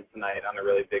Go and Tonight on a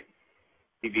really big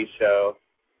TV show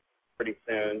pretty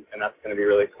soon, and that's going to be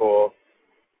really cool.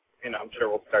 You know, I'm sure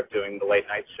we'll start doing the late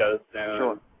night shows soon.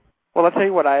 Sure. Well, I'll tell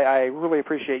you what, I really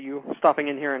appreciate you stopping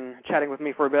in here and chatting with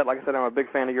me for a bit. Like I said, I'm a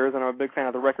big fan of yours, and I'm a big fan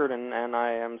of the record, and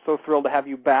I am so thrilled to have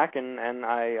you back, and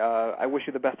I wish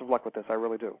you the best of luck with this. I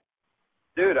really do.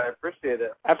 Dude, I appreciate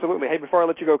it. Absolutely. Hey, before I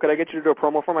let you go, could I get you to do a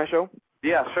promo for my show?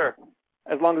 Yeah, sure.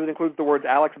 As long as it includes the words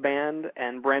Alex Band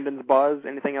and Brandon's Buzz,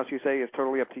 anything else you say is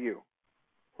totally up to you.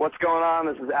 What's going on?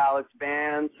 This is Alex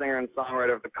Band, singer and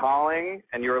songwriter of The Calling,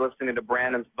 and you're listening to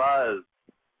Brandon's Buzz.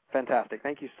 Fantastic.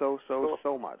 Thank you so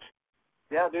much.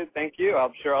 Yeah, dude, thank you.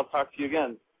 I'm sure I'll talk to you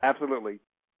again. Absolutely.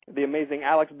 The amazing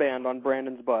Alex Band on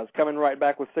Brandon's Buzz. Coming right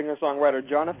back with singer-songwriter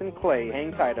Jonathan Clay.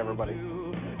 Hang tight, everybody.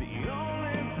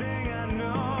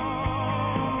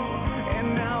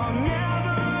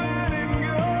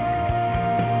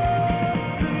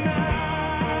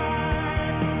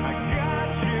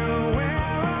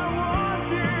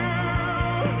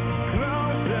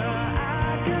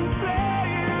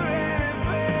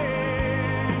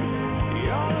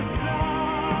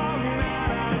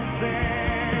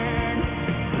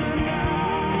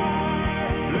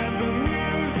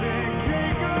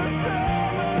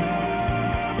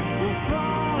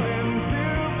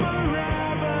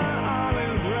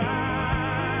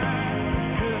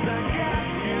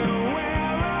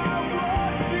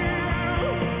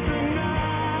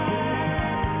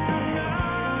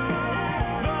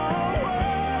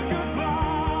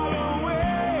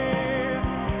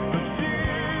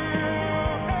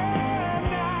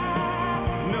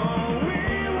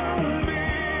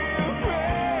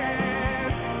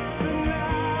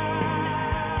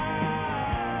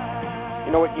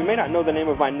 You know what, you may not know the name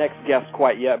of my next guest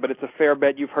quite yet, but it's a fair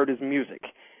bet you've heard his music.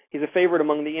 He's a favorite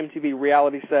among the MTV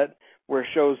reality set, where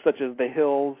shows such as The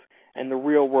Hills and The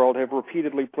Real World have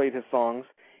repeatedly played his songs.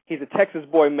 He's a Texas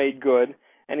boy made good,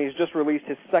 and he's just released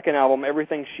his second album,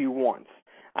 Everything She Wants.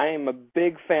 I am a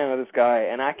big fan of this guy,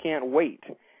 and I can't wait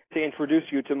to introduce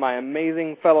you to my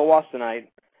amazing fellow Austinite,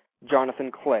 Jonathan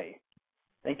Clay.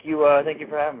 Thank you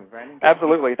for having me, Brandon.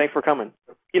 Absolutely. Thanks for coming.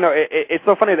 You know, it's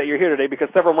so funny that you're here today because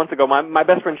several months ago, my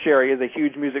best friend Sherry is a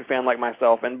huge music fan like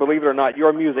myself, and believe it or not,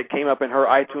 your music came up in her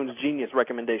iTunes Genius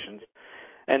recommendations.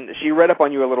 And she read up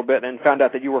on you a little bit and found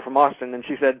out that you were from Austin, and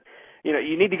she said, you know,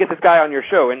 you need to get this guy on your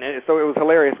show. And so it was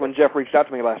hilarious when Jeff reached out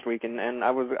to me last week, and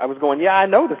I was going, yeah, I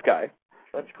know this guy.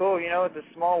 That's cool. You know, it's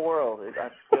a small world.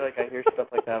 I feel like I hear stuff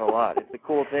like that a lot. It's a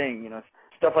cool thing, you know.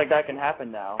 Stuff like that can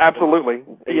happen now. Absolutely.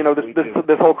 You know,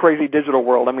 this whole crazy digital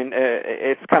world. I mean,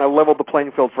 it's kind of leveled the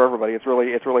playing field for everybody. It's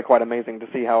really quite amazing to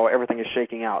see how everything is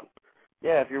shaking out.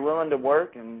 Yeah, if you're willing to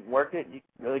work it, you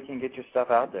really can get your stuff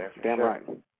out there. Damn sure. right.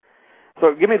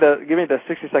 So give me the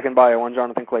 60-second bio on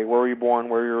Jonathan Clay. Where were you born?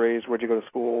 Where were you raised? Where'd you go to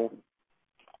school?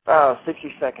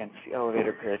 60 seconds. The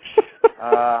elevator pitch.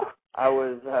 I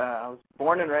was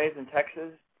born and raised in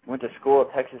Texas. Went to school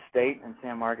at Texas State in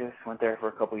San Marcos. Went there for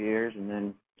a couple years, and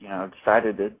then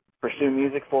decided to pursue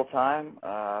music full time.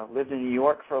 Lived in New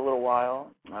York for a little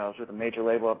while. I was with a major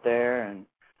label up there, and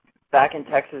back in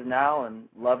Texas now, and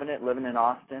loving it. Living in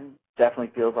Austin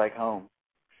definitely feels like home.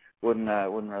 Wouldn't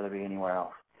rather be anywhere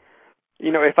else.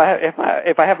 You know, if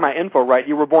I have my info right,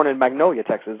 you were born in Magnolia,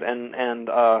 Texas, and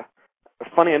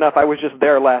funny enough, I was just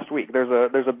there last week.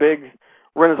 There's a big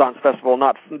Renaissance festival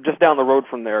not just down the road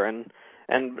from there, and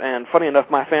funny enough,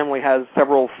 my family has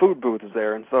several food booths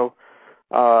there, and so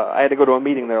I had to go to a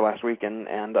meeting there last week, and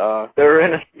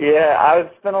yeah,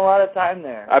 I've spent a lot of time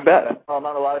there. I bet. Well,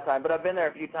 not a lot of time, but I've been there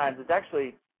a few times. It's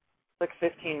like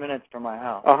 15 minutes from my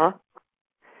house. Uh-huh.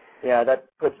 Yeah, that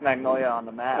puts Magnolia on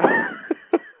the map.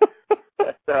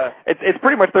 It's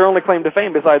pretty much their only claim to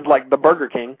fame besides like the Burger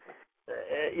King.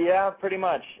 Yeah, pretty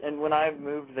much. And when I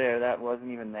moved there, that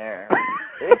wasn't even there.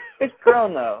 It's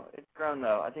grown though.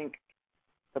 I think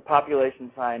the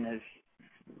population sign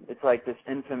it's like this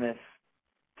infamous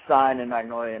sign in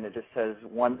Magnolia, and it just says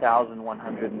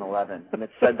 1,111, and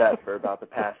it's said that for about the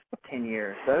past 10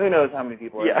 years. So who knows how many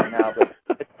people are there now,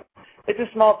 but it's a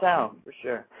small town for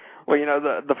sure. Well, you know,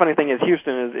 the funny thing is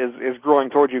Houston is growing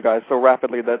towards you guys so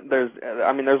rapidly that there's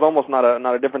almost not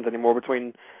a difference anymore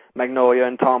between Magnolia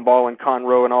and Tomball and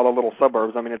Conroe and all the little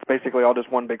suburbs. I mean, it's basically all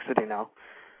just one big city now.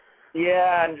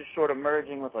 Yeah, and just sort of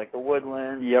merging with like the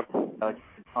Woodlands. Yep.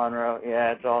 Conroe.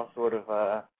 Yeah, it's all sort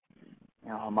of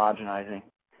homogenizing.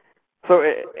 So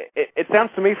it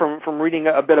sounds to me from reading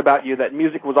a bit about you that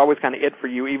music was always kind of it for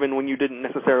you, even when you didn't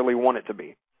necessarily want it to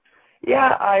be.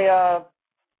 Yeah, I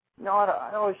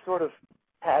always sort of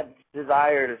had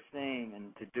desire to sing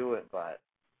and to do it, but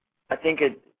I think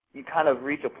you kind of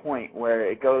reach a point where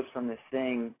it goes from this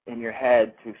thing in your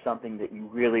head to something that you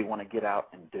really want to get out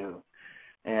and do.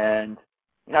 And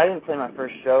I didn't play my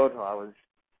first show until I was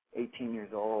 18 years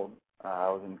old. I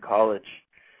was in college,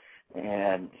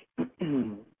 and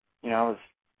I was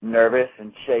nervous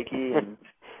and shaky and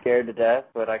scared to death,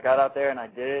 but I got out there and I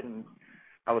did it, and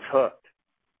I was hooked.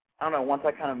 I don't know, once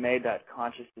I kind of made that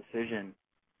conscious decision,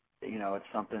 it's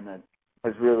something that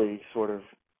has really sort of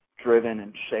driven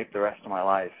and shaped the rest of my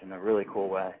life in a really cool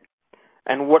way.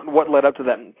 And what led up to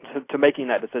that, to making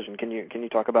that decision? Can you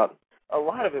talk about? A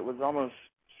lot of it was almost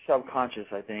subconscious,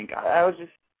 I think. I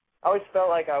always felt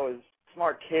like I was a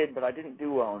smart kid, but I didn't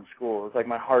do well in school. It was like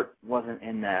my heart wasn't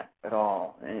in that at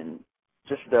all. And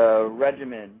just the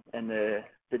regimen and the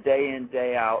day in,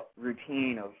 day out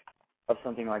routine of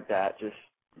something like that,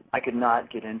 I could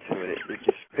not get into it. It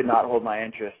just could not hold my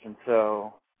interest. And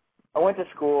so I went to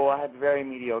school. I had very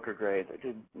mediocre grades. I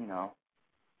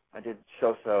did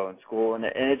so-so in school, and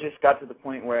it just got to the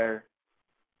point where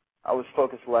I was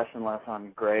focused less and less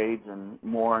on grades and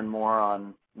more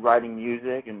on writing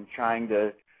music and trying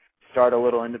to start a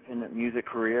little independent music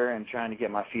career and trying to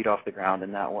get my feet off the ground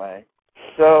in that way.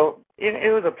 So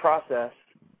it was a process.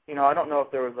 I don't know if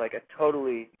there was like a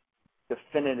totally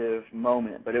definitive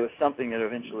moment, but it was something that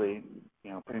eventually,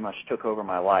 pretty much took over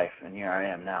my life, and here I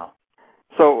am now.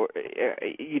 So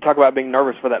you talk about being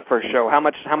nervous for that first show. How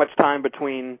much time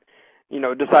between,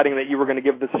 deciding that you were going to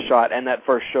give this a shot and that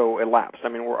first show elapsed? I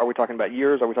mean, are we talking about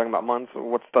years? Are we talking about months?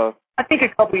 I think a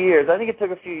couple of years. I think it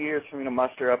took a few years for me to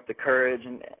muster up the courage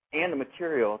and the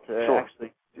material to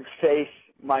actually face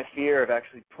my fear of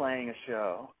actually playing a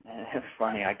show. And it's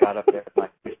funny, I got up there with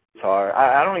my guitar.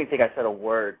 I don't even think I said a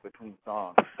word between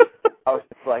songs. I was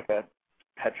just like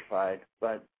petrified.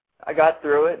 But I got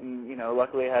through it, and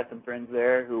luckily I had some friends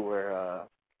there who were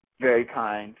very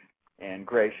kind and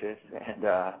gracious and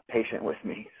patient with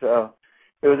me. So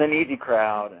it was an easy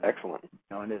crowd. And, excellent.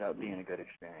 Ended up being a good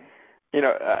experience.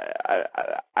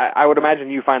 I would imagine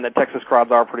you find that Texas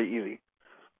crowds are pretty easy.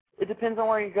 It depends on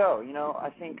where you go. I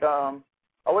think I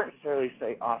wouldn't necessarily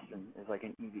say Austin is like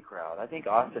an easy crowd. I think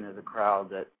Austin is a crowd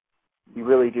that you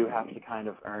really do have to kind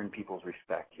of earn people's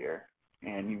respect here.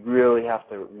 And you really have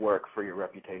to work for your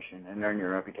reputation and earn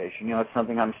your reputation. It's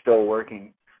something I'm still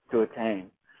working to attain.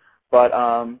 But,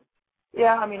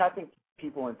 I think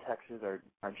people in Texas are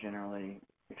generally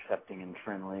accepting and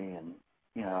friendly, and,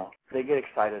 they get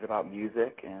excited about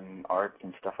music and art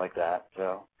and stuff like that.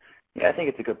 So, yeah, I think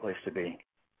it's a good place to be.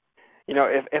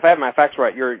 If I have my facts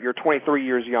right, you're 23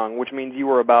 years young, which means you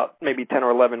were about maybe 10 or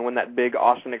 11 when that big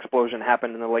Austin explosion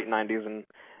happened in the late 90s,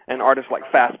 and artists like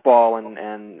Fastball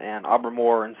and Aubrey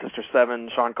Moore and Sister Seven,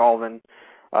 Sean Colvin,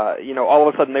 all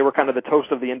of a sudden they were kind of the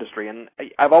toast of the industry. And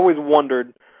I've always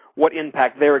wondered what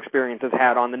impact their experience has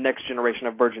had on the next generation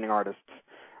of burgeoning artists.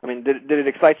 I mean, did it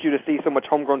excite you to see so much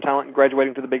homegrown talent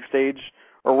graduating to the big stage,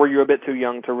 or were you a bit too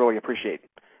young to really appreciate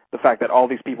the fact that all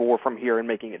these people were from here and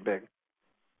making it big?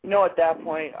 At that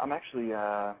point, I'm actually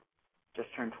just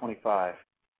turned 25.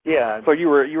 Yeah. So you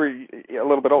were a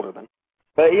little bit older then.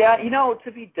 But yeah,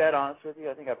 to be dead honest with you,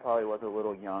 I think I probably was a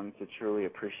little young to truly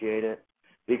appreciate it,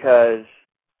 because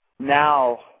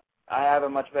now I have a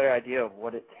much better idea of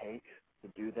what it takes to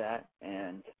do that,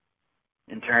 and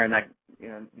in turn, that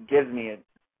gives me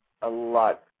a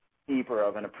lot deeper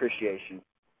of an appreciation.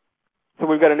 So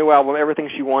we've got a new album, Everything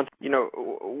She Wants.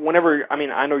 Whenever,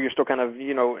 I know you're still kind of,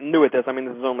 new at this.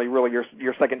 This is only really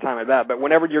your second time at that. But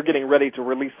whenever you're getting ready to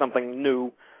release something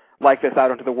new like this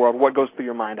out into the world, what goes through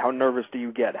your mind? How nervous do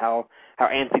you get? How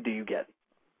antsy do you get?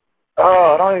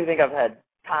 Oh, I don't even think I've had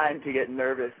time to get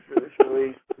nervous for this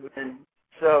release. I've been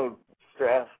so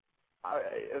stressed.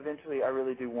 Eventually, I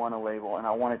really do want a label, and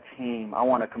I want a team. I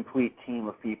want a complete team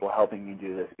of people helping me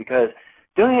do this, because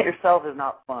doing it yourself is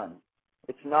not fun.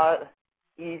 It's not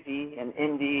easy and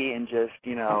indie and just,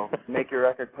 make your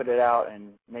record, put it out, and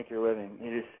make your living.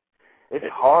 It's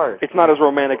hard. It's not as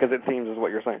romantic as it seems, is what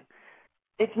you're saying.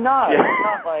 It's not. Yeah. It's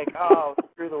not like, oh,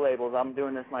 screw the labels. I'm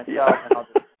doing this myself, and I'll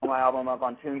just put my album up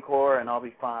on TuneCore, and I'll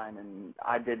be fine. And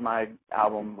I did my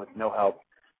album with no help.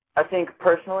 I think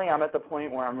personally, I'm at the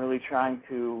point where I'm really trying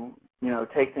to,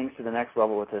 take things to the next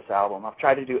level with this album. I've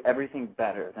tried to do everything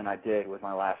better than I did with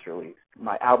my last release.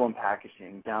 My album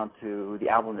packaging, down to the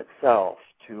album itself,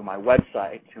 to my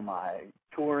website, to my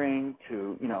touring,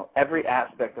 to, every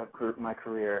aspect of my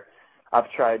career,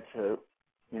 I've tried to,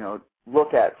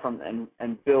 look at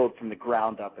and build from the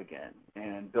ground up again,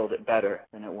 and build it better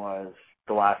than it was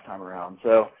the last time around.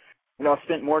 So, I've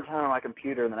spent more time on my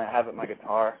computer than I have at my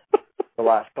guitar the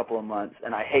last couple of months,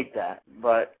 and I hate that.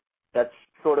 But that's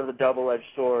sort of the double-edged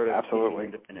sword of being an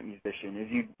independent musician,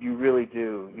 is you really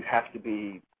do. You have to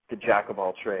be the jack of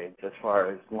all trades as far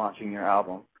as launching your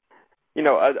album.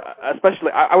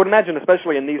 Especially, I would imagine,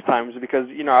 especially in these times, because,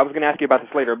 I was going to ask you about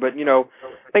this later, but,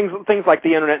 things like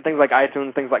the internet, things like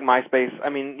iTunes, things like MySpace,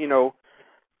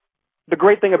 the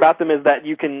great thing about them is that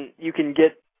you can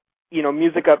get,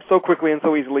 music up so quickly and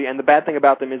so easily, and the bad thing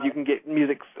about them is you can get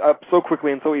music up so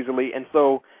quickly and so easily, and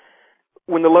so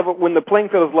when the playing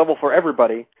field is level for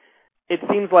everybody, it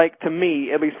seems like, to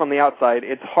me, at least from the outside,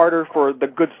 it's harder for the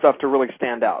good stuff to really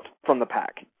stand out from the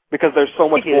pack, because there's so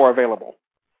much more available.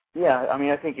 Yeah,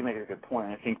 I think you make a good point.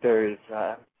 I think there's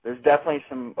definitely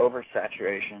some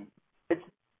oversaturation. It's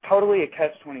totally a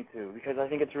catch-22, because I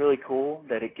think it's really cool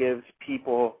that it gives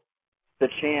people the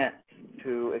chance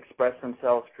to express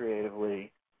themselves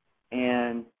creatively,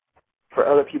 and for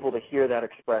other people to hear that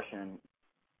expression.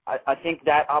 I think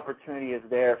that opportunity is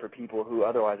there for people who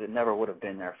otherwise it never would have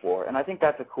been there for, and I think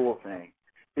that's a cool thing,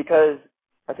 because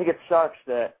I think it sucks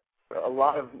that a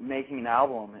lot of making an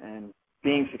album and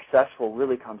being successful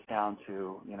really comes down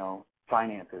to,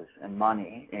 finances and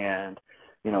money and,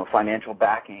 financial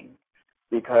backing,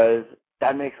 because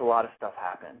that makes a lot of stuff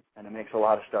happen and it makes a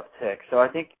lot of stuff tick. So I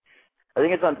think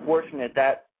it's unfortunate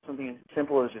that something as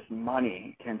simple as just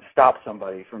money can stop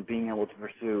somebody from being able to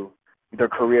pursue their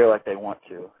career like they want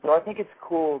to. So I think it's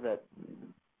cool that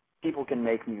people can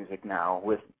make music now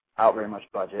without very much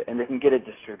budget, and they can get it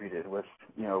distributed with,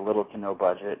 little to no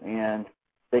budget, and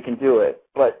they can do it.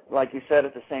 But like you said,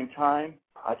 at the same time,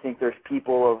 I think there's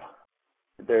people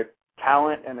of their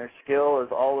talent and their skill is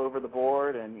all over the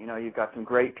board, and, you've got some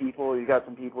great people, you've got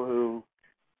some people who,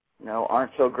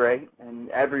 aren't so great, and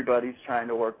everybody's trying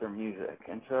to work their music.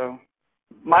 And so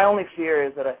my only fear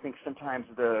is that I think sometimes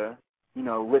the,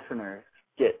 listeners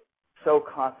get so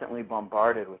constantly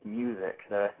bombarded with music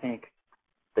that I think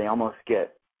they almost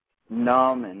get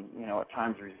numb and, at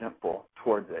times resentful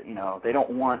towards it. They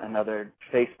don't want another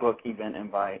Facebook event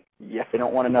invite. Yes. They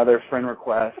don't want another friend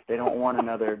request. They don't want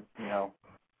another,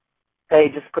 hey,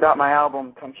 just put out my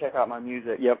album, come check out my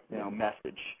music, yep.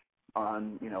 Message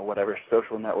on, whatever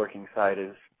social networking site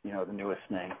is, the newest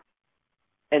thing.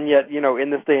 And yet, in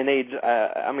this day and age,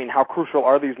 how crucial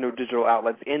are these new digital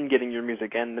outlets in getting your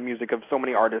music and the music of so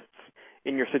many artists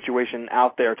in your situation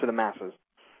out there to the masses?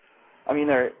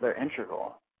 They're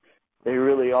integral. They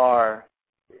really are.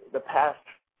 The past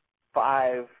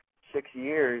 5-6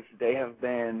 years, they have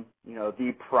been,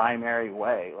 the primary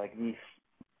way, like these,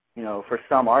 for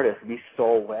some artists, the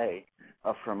sole way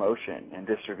of promotion and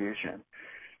distribution.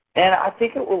 And I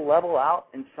think it will level out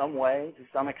in some way, to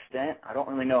some extent. I don't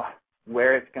really know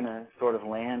where it's going to sort of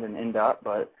land and end up,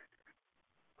 but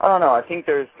I don't know. I think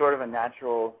there's sort of a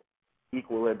natural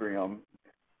equilibrium.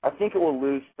 I think it will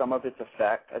lose some of its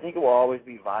effect. I think it will always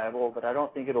be viable, but I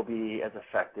don't think it'll be as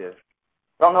effective.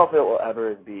 I don't know if it will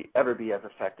ever be as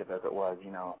effective as it was,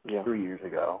 3 years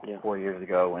ago, 4 years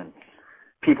ago, when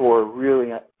people were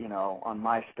really, on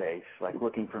MySpace, like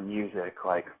looking for music,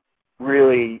 like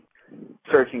really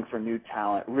searching for new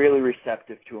talent, really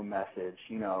receptive to a message,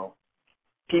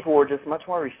 People were just much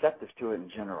more receptive to it in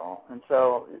general. And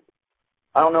so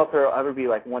I don't know if there will ever be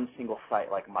like one single site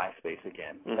like MySpace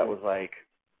again. Mm-hmm. That was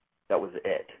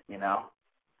it,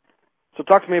 So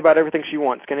talk to me about Everything She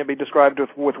Wants. Can it be described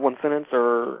with one sentence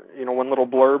or, one little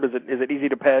blurb? Is it easy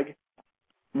to peg?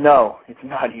 No, it's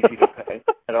not easy to peg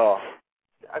at all.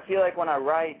 I feel like when I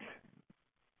write,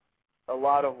 a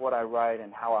lot of what I write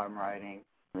and how I'm writing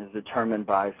is determined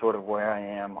by sort of where I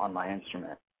am on my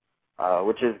instrument,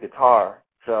 which is guitar.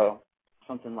 So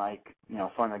something like,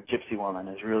 a song like Gypsy Woman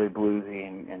is really bluesy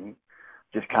and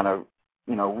just kind of,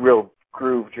 real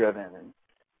groove-driven. And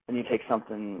then you take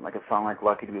something like a song like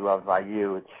Lucky to Be Loved by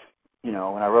You. It's, when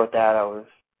I wrote that, I was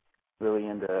really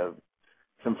into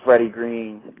some Freddie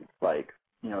Green, like,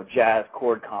 jazz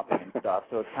chord comping and stuff.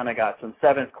 So it's kind of got some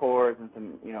seventh chords and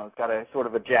some, it's got a sort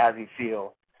of a jazzy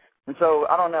feel. And so,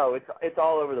 I don't know, it's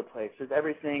all over the place. There's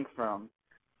everything from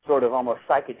sort of almost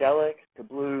psychedelic to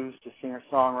blues to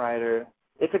singer-songwriter.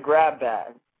 It's a grab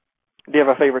bag. Do you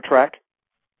have a favorite track?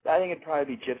 I think it'd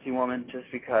probably be Gypsy Woman, just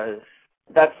because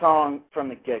that song from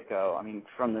the get-go,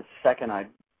 from the second I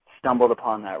stumbled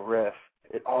upon that riff,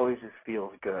 it always just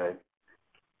feels good.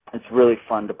 It's really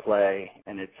fun to play,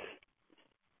 and it's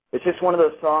just one of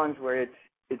those songs where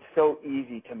it's so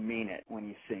easy to mean it when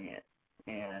you sing it.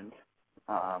 And,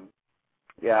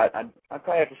 I'd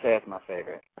probably have to say that's my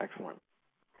favorite. Excellent.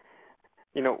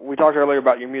 We talked earlier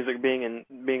about your music being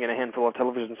in a handful of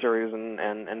television series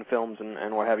and films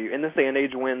and what have you. In this day and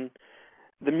age when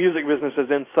the music business is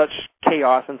in such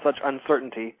chaos and such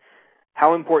uncertainty,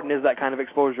 how important is that kind of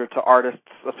exposure to artists,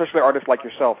 especially artists like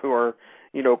yourself, who are,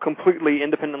 completely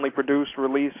independently produced,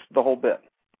 released, the whole bit?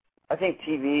 I think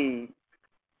TV,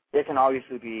 it can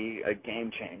obviously be a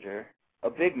game changer. A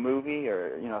big movie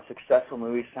or, a successful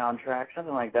movie soundtrack,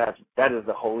 something like that is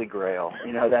the holy grail.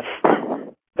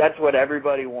 That's what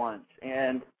everybody wants,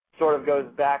 and sort of goes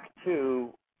back to,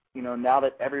 now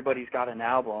that everybody's got an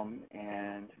album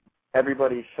and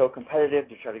everybody's so competitive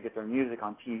to try to get their music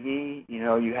on TV,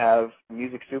 you have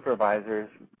music supervisors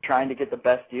trying to get the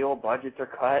best deal. Budgets are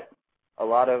cut. A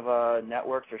lot of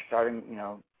networks are starting,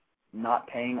 not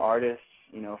paying artists,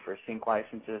 for sync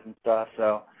licenses and stuff.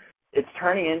 So it's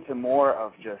turning into more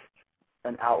of just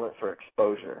an outlet for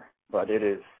exposure, but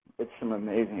it's some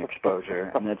amazing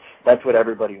exposure, and that's what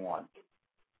everybody wants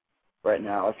right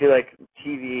now. I feel like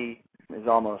TV is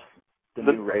almost the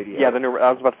new radio. Yeah,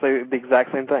 I was about to say the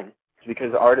exact same thing. It's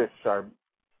because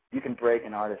you can break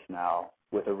an artist now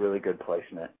with a really good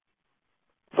placement.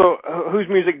 So whose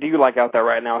music do you like out there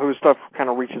right now? Whose stuff kind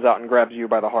of reaches out and grabs you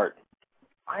by the heart?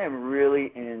 I am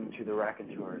really into the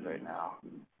Raconteurs right now.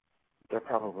 They're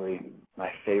probably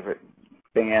my favorite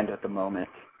band at the moment.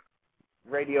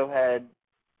 Radiohead,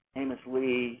 Amos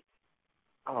Lee,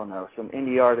 I don't know, some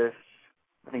indie artists.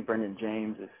 I think Brendan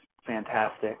James is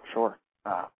fantastic. Sure.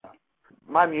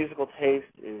 My musical taste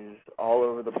is all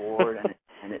over the board,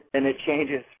 and it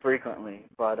changes frequently.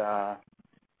 But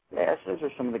those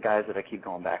are some of the guys that I keep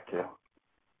going back to.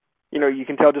 You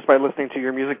can tell just by listening to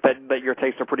your music that your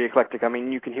tastes are pretty eclectic.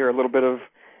 You can hear a little bit of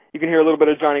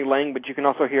Johnny Lang, but you can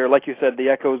also hear, like you said, the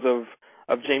echoes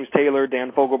of James Taylor,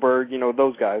 Dan Fogelberg,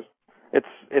 those guys.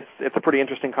 It's a pretty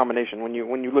interesting combination when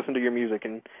you listen to your music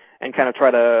and kind of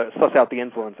try to suss out the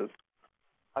influences.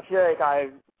 I feel like I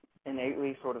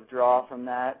innately sort of draw from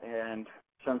that, and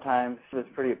sometimes it's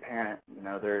pretty apparent.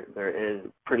 There is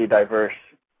a pretty diverse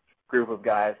group of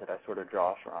guys that I sort of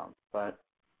draw from. But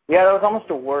Yeah, that was almost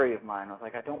a worry of mine. I was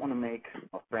like, I don't want to make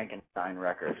a Frankenstein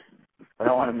record. I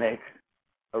don't want to make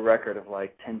a record of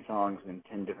like 10 songs in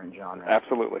 10 different genres.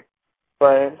 Absolutely.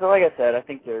 But so, like I said, I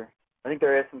think there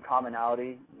is some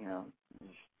commonality,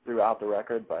 throughout the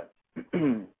record. But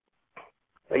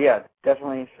but yeah,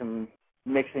 definitely some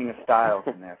mixing of styles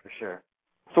in there for sure.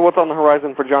 So what's on the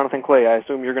horizon for Jonathan Clay? I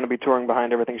assume you're going to be touring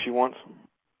behind Everything She Wants.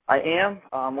 I am.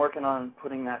 I'm working on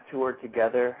putting that tour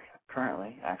together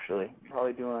currently, actually.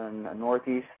 Probably doing a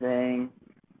Northeast thing,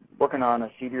 working on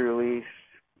a CD release,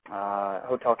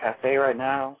 Hotel Cafe right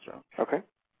now. So okay.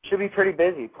 Should be pretty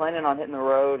busy. Planning on hitting the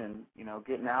road and,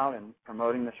 getting out and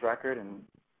promoting this record and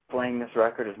playing this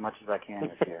record as much as I can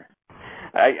this year.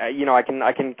 I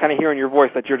can kind of hear in your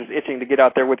voice that you're just itching to get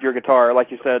out there with your guitar,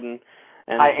 like you said, and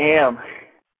I am.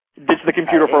 Ditch the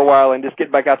computer for a while and just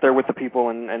get back out there with the people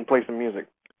and play some music.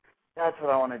 That's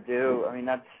what I want to do. I mean,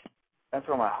 that's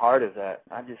where my heart is at.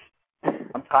 I'm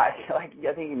tired. Like,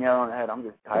 I think you nailed it on the head. I'm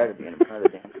just tired of being in front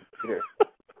of the damn computer.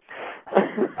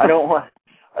 I don't want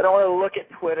to look at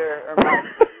Twitter or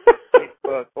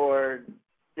Facebook or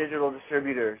digital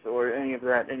distributors or any of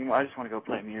that anymore. I just want to go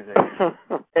play music.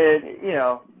 And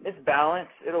it's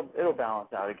balanced. It'll balance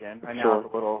out again. Right now it's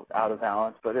a little out of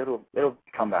balance, but it'll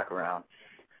come back around.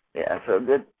 Yeah, so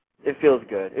it feels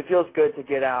good. It feels good to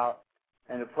get out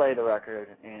and to play the record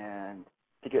and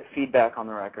to get feedback on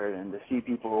the record and to see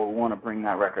people want to bring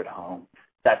that record home.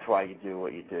 That's why you do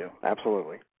what you do.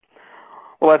 Absolutely.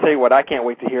 Well, I tell you what, I can't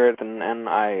wait to hear it, and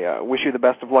I wish you the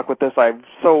best of luck with this. I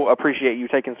so appreciate you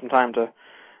taking some time to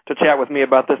chat with me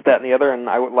about this, that, and the other, and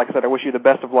like I said, I wish you the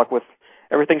best of luck with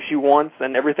Everything She Wants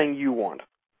and everything you want.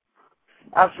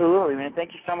 Absolutely, man.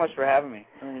 Thank you so much for having me.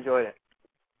 I really enjoyed it.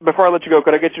 Before I let you go,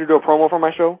 could I get you to do a promo for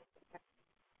my show?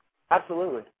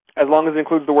 Absolutely. As long as it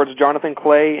includes the words Jonathan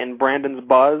Clay and Brandon's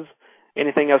Buzz,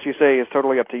 anything else you say is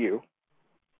totally up to you.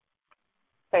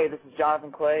 Hey, this is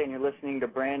Jonathan Clay, and you're listening to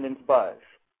Brandon's Buzz.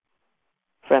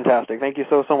 Fantastic. Thank you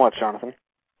so much, Jonathan.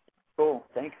 Cool.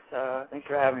 Thanks for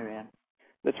having me, man.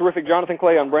 The terrific Jonathan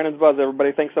Clay on Brandon's Buzz,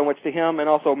 everybody. Thanks so much to him, and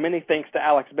also many thanks to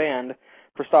Alex Band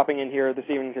for stopping in here this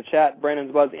evening to chat.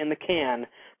 Brandon's Buzz in the can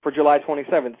for July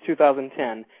 27th,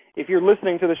 2010. If you're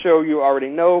listening to the show, you already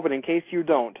know, but in case you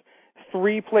don't,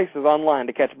 3 places online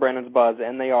to catch Brandon's Buzz,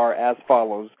 and they are as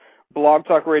follows.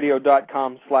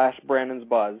 blogtalkradio.com/Brandon's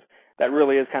Buzz. That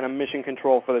really is kind of mission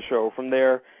control for the show. From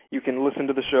there, you can listen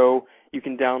to the show. You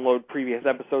can download previous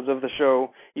episodes of the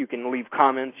show. You can leave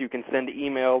comments. You can send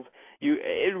emails.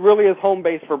 It really is home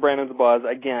base for Brandon's Buzz.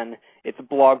 Again, it's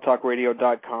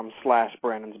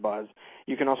blogtalkradio.com/Brandon's Buzz.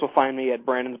 You can also find me at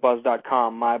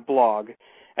brandonsbuzz.com, my blog.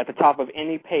 At the top of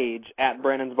any page at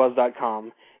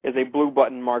brandonsbuzz.com is a blue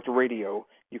button marked radio.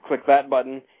 You click that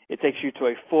button, it takes you to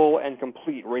a full and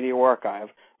complete radio archive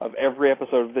of every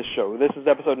episode of this show. This is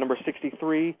episode number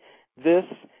 63. This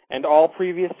and all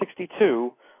previous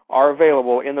 62 are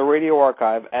available in the radio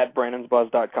archive at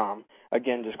brandonsbuzz.com.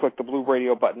 Again, just click the blue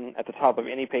radio button at the top of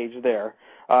any page there.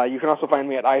 You can also find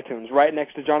me at iTunes, right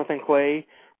next to Jonathan Clay,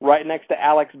 right next to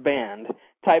Alex Band.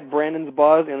 Type Brandon's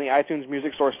Buzz in the iTunes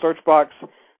Music Store search box.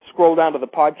 Scroll down to the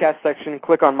podcast section,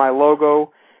 click on my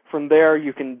logo. From there,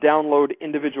 you can download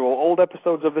individual old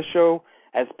episodes of the show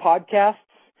as podcasts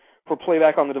for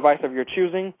playback on the device of your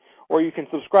choosing, or you can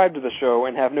subscribe to the show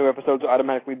and have new episodes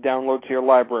automatically download to your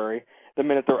library the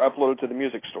minute they're uploaded to the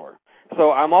music store.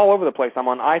 So I'm all over the place. I'm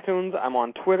on iTunes, I'm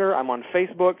on Twitter, I'm on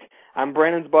Facebook, I'm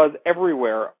Brandon's Buzz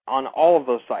everywhere on all of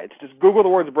those sites. Just Google the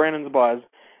words Brandon's Buzz,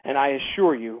 and I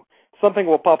assure you, something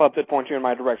will pop up that points you in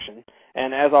my direction.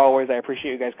 And as always, I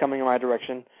appreciate you guys coming in my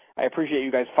direction. I appreciate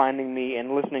you guys finding me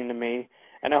and listening to me,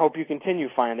 and I hope you continue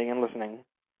finding and listening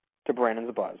to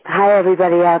Brandon's Buzz. Hi,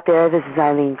 everybody out there. This is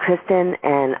Eileen Kristen,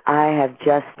 and I have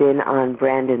just been on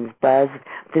Brandon's Buzz.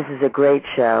 This is a great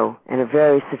show and a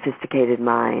very sophisticated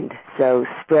mind, so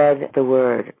spread the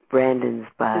word, Brandon's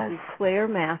Buzz. This is Claire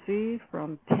Massey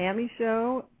from Tammy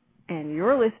Show, and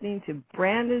you're listening to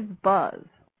Brandon's Buzz.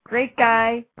 Great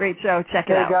guy, great show. Check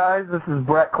it out. Hey guys, this is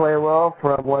Brett Claywell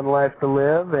from One Life to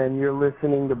Live, and you're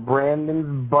listening to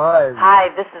Brandon's Buzz. Hi,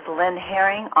 this is Lynn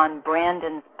Herring on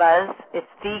Brandon's Buzz. It's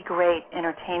the great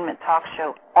entertainment talk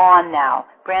show on now.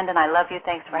 Brandon, I love you.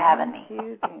 Thanks for having me.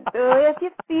 So if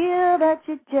you feel that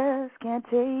you just can't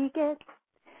take it,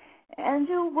 and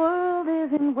your world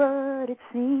isn't what it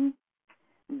seems,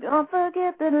 don't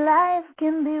forget that life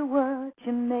can be what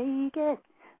you make it.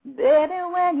 Better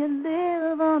when you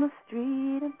live on a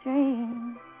street of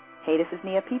dreams. Hey, this is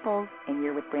Nia Peoples, and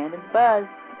you're with Brandon's Buzz,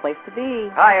 the place to be.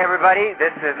 Hi, everybody.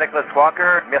 This is Nicholas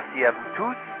Walker. Merci à vous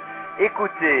tous.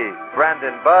 Écoutez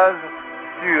Brandon Buzz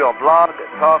sur Blog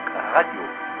Talk Radio.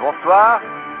 Bonsoir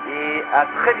et à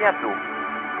très bientôt.